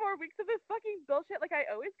 more weeks of this fucking bullshit. Like, I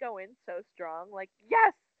always go in so strong, like,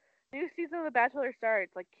 yes, new season of The Bachelor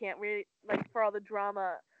starts. Like, can't wait, like, for all the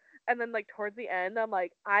drama. And then, like, towards the end, I'm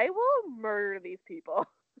like, I will murder these people.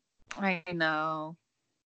 I know.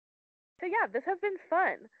 So yeah, this has been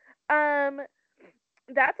fun.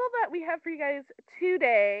 That's all that we have for you guys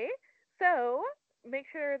today. So make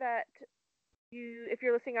sure that you, if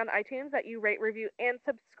you're listening on iTunes, that you rate, review, and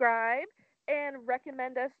subscribe, and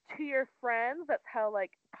recommend us to your friends. That's how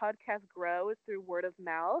like podcasts grow, is through word of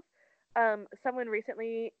mouth. Someone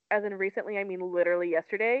recently, as in recently, I mean literally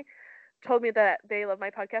yesterday, told me that they love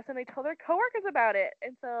my podcast and they told their coworkers about it.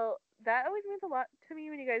 And so that always means a lot to me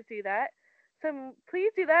when you guys do that. So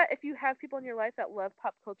please do that if you have people in your life that love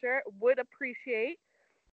pop culture, would appreciate.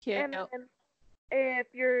 Cute. And then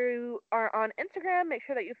if you are on Instagram, make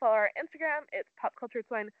sure that you follow our Instagram. It's Pop Culture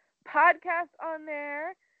Twine Podcast on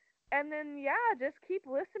there. And then, yeah, just keep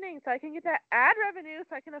listening so I can get that ad revenue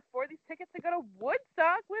so I can afford these tickets to go to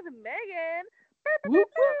Woodstock with Megan. Woo-hoo!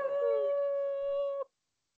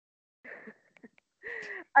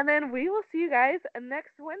 And then we will see you guys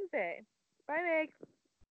next Wednesday. Bye, Meg.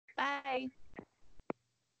 Bye.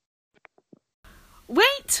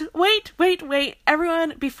 Wait.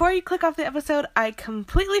 Everyone, before you click off the episode, I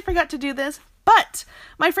completely forgot to do this, but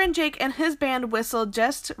my friend Jake and his band Whistle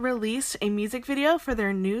just released a music video for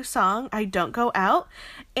their new song, I Don't Go Out,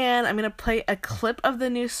 and I'm going to play a clip of the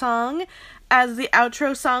new song as the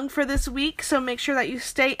outro song for this week, so make sure that you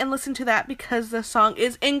stay and listen to that because the song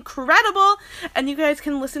is incredible, and you guys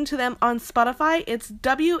can listen to them on Spotify. It's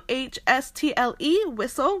WHSTLE,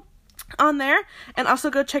 Whistle, on there, and also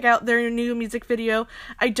go check out their new music video,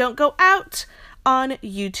 I Don't Go Out, on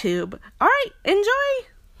YouTube. Alright, enjoy!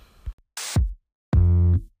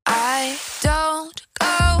 I don't